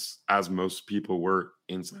performance, as most people were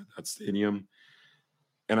inside that stadium.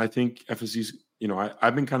 And I think FSU's,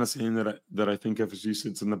 I've been kind of saying that I think FSU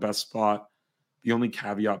sits in the best spot. The only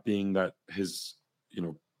caveat being that his,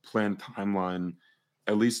 planned timeline,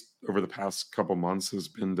 at least over the past couple months, has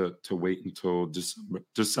been to wait until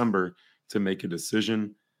December to make a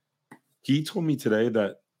decision. He told me today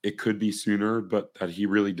that it could be sooner, but that he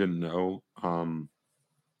really didn't know.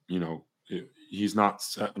 He's not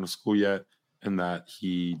set on a school yet, and that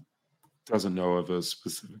he doesn't know of a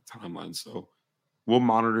specific timeline. So we'll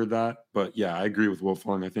monitor that. But yeah, I agree with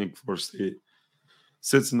Wilfong. I think Florida State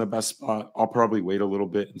sits in the best spot. I'll probably wait a little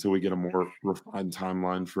bit until we get a more refined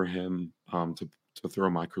timeline for him to throw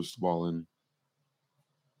my crystal ball in.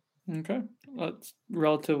 Okay, that's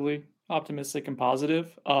relatively optimistic and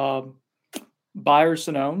positive. Buy or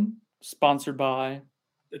Sonone, sponsored by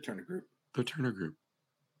the Turner Group. The Turner Group.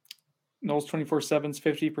 Knowles 24/7's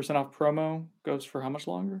 50% off promo goes for how much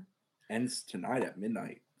longer? Ends tonight at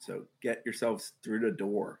midnight. So get yourselves through the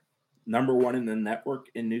door. Number 1 in the network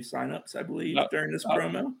in new signups, I believe, during this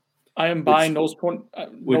promo. I am buying Knowles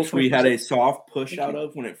which we had a soft push out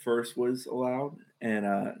of when it first was allowed. And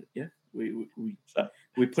we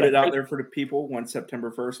put it out there for the people when September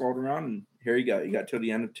 1st rolled around, and here you go. You got till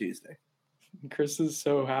the end of Tuesday. Chris is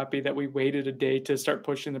so happy that we waited a day to start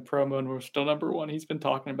pushing the promo, and we're still number 1. He's been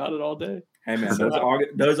talking about it all day. Hey man,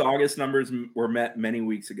 those August numbers were met many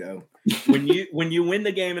weeks ago. When you win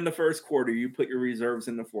the game in the first quarter, you put your reserves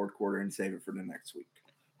in the fourth quarter and save it for the next week.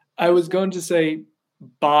 I was going to say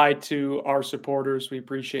bye to our supporters. We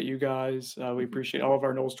appreciate you guys. We appreciate all of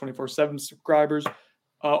our Knowles 24/7 subscribers,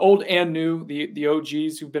 old and new, the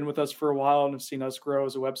OGs who've been with us for a while and have seen us grow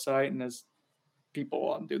as a website and as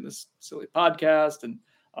people doing this silly podcast, and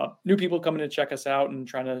new people coming to check us out and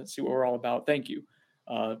trying to see what we're all about. Thank you.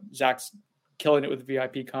 Zach's killing it with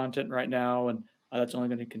VIP content right now, and that's only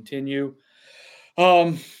going to continue.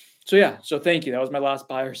 So thank you. That was my last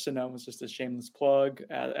buy or Sonone. It was just a shameless plug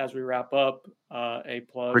as we wrap up. A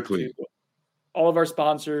plug quickly to all of our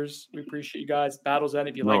sponsors. We appreciate you guys. Battle's End.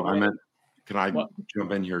 If you can I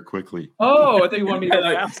jump in here quickly? Oh, I think you wanted me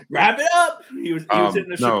to wrap it up. He was hitting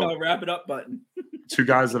the Chappelle wrap it up button. 2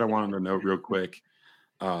 guys that I wanted to note real quick,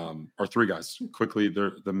 or 3 guys quickly.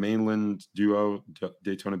 They're the mainland duo,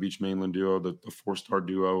 Daytona Beach mainland duo, the 4-star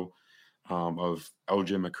duo of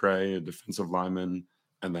LJ McCray, a defensive lineman,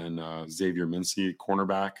 and then Xavier Mincy,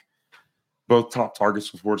 cornerback. both top targets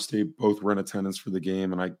for Florida State. Both were in attendance for the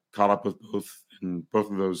game, and I caught up with both. And both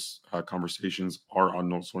of those conversations are on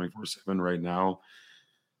Notes 24/7 right now.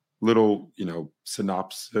 Little,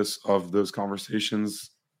 synopsis of those conversations.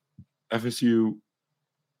 FSU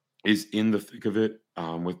is in the thick of it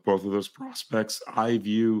with both of those prospects. I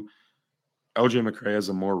view LJ McCray as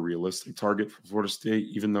a more realistic target for Florida State,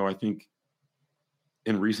 even though I think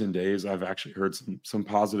in recent days I've actually heard some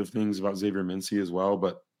positive things about Xavier Mincy as well.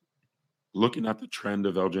 But looking at the trend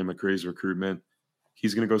of LJ McCray's recruitment,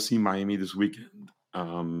 he's going to go see Miami this weekend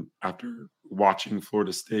after watching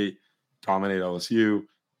Florida State dominate LSU.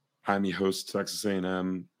 Miami hosts Texas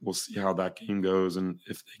A&M. We'll see how that game goes and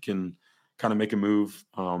if they can kind of make a move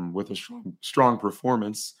with a strong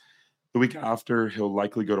performance. The week after, he'll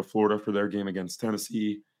likely go to Florida for their game against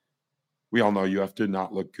Tennessee. We all know UF did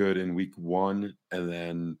not look good in week 1, and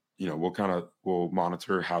then we'll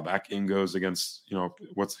monitor how that game goes against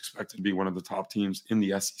what's expected to be one of the top teams in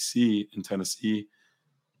the SEC in Tennessee.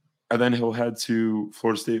 And then he'll head to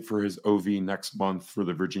Florida State for his OV next month for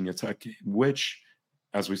the Virginia Tech game, which,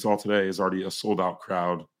 as we saw today, is already a sold-out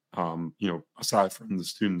crowd. Aside from the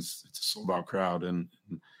students, it's a sold-out crowd, and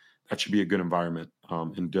that should be a good environment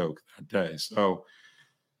in Doak that day. So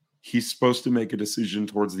he's supposed to make a decision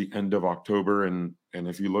towards the end of October, and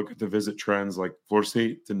if you look at the visit trends, like Florida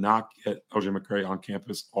State did not get LJ McCray on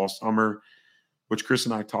campus all summer, which Chris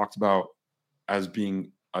and I talked about as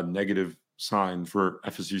being a negative sign for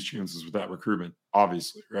FSU's chances with that recruitment,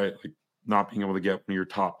 obviously, right? Like not being able to get one of your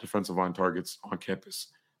top defensive line targets on campus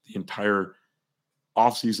the entire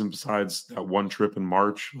offseason besides that one trip in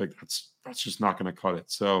March, like that's just not going to cut it.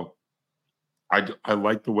 So I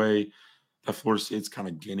like the way that Florida State's kind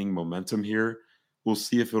of gaining momentum here. We'll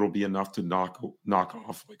see if it'll be enough to knock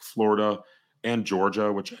off like Florida and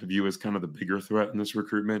Georgia, which I view as kind of the bigger threat in this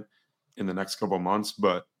recruitment in the next couple of months.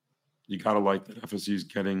 But you got to like that FSU's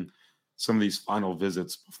getting some of these final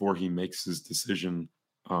visits before he makes his decision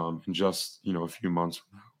in just, a few months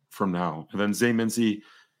from now. And then Zay Mincy,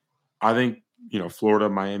 I think, Florida,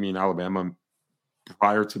 Miami, and Alabama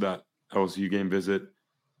prior to that LSU game visit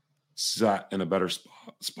sat in a better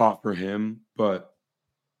spot for him. But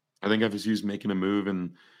I think FSU's making a move,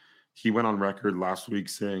 and he went on record last week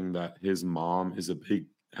saying that his mom is a big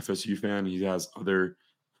FSU fan. He has other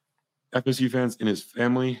FSU fans in his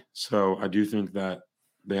family. So I do think that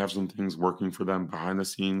they have some things working for them behind the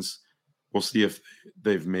scenes. We'll see if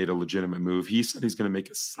they've made a legitimate move. He said he's going to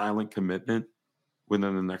make a silent commitment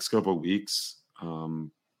within the next couple of weeks.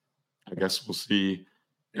 I guess we'll see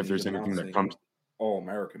if there's anything that comes.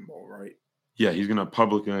 All-American Bowl, right? Yeah, he's going to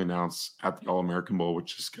publicly announce at the All-American Bowl,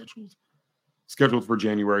 which is scheduled for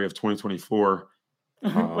January of 2024.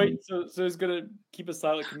 Wait, so he's going to keep a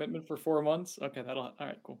silent commitment for 4 months? Okay, all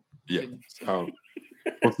right, cool. Yeah, so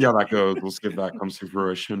we'll see how that goes. We'll see if that comes to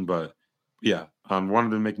fruition. But yeah,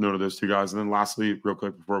 wanted to make note of those two guys. And then lastly, real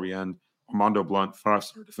quick before we end, Armando Blunt,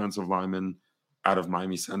 5-star defensive lineman out of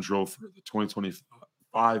Miami Central for the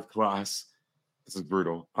 2025 class. This is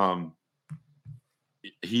brutal.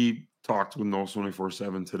 He talked with Noles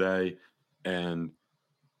 24/7 today, and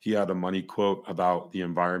he had a money quote about the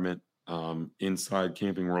environment inside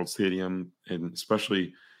Camping World Stadium, and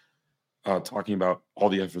especially talking about all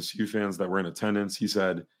the FSU fans that were in attendance. He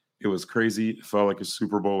said it was crazy. It felt like a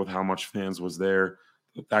Super Bowl with how much fans was there.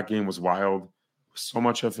 That game was wild. So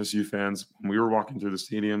much FSU fans. When we were walking through the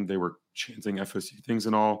stadium, they were chanting FSU things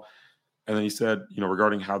and all. And then he said,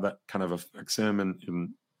 regarding how that kind of affects him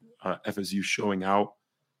and FSU showing out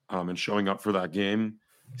and showing up for that game.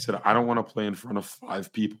 He said, I don't want to play in front of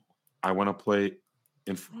 5 people. I want to play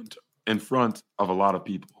in front of a lot of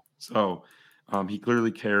people. So he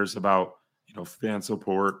clearly cares about, fan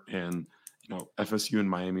support, and, FSU and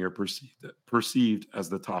Miami are perceived as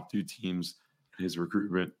the top 2 teams in his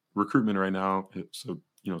recruitment right now. So,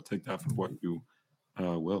 take that for what you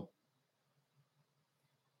will.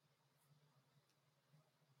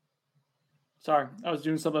 Sorry, I was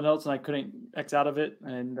doing something else and I couldn't X out of it.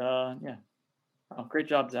 And yeah. Oh, great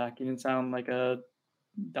job, Zach. You didn't sound like a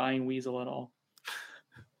dying weasel at all.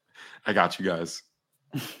 I got you guys.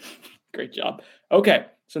 Great job. Okay,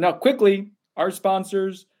 so now quickly, our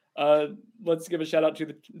sponsors. Let's give a shout out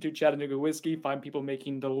to Chattanooga Whiskey. Find people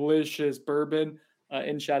making delicious bourbon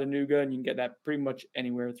in Chattanooga, and you can get that pretty much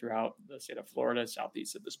anywhere throughout the state of Florida,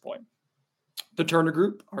 southeast at this point. The Turner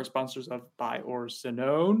Group, our sponsors of Buy or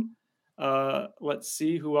Sonone. Let's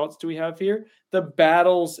see, who else do we have here? The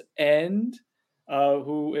Battle's End,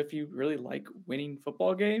 who, if you really like winning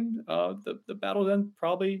football games, the Battle's End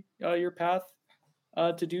probably your path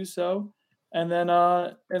to do so. And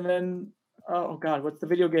then Oh God, what's the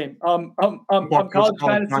video game? College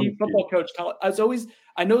Dynasty, football coach.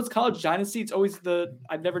 I know it's College Dynasty. It's always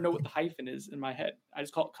I never know what the hyphen is in my head. I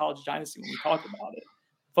just call it College Dynasty when we talk about it.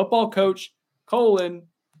 Football coach, : College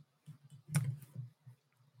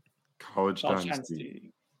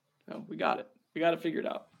Dynasty. No, we got it. We got it figured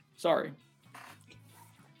out. Sorry.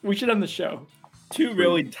 We should end the show. Two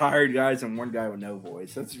really tired guys and one guy with no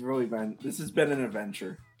voice. This has been an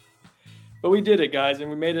adventure. But we did it, guys, and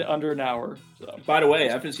we made it under an hour. So. By the way,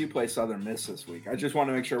 FSU plays Southern Miss this week. I just want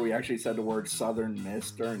to make sure we actually said the word Southern Miss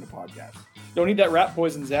during the podcast. Don't eat that rat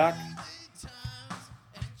poison, Zach.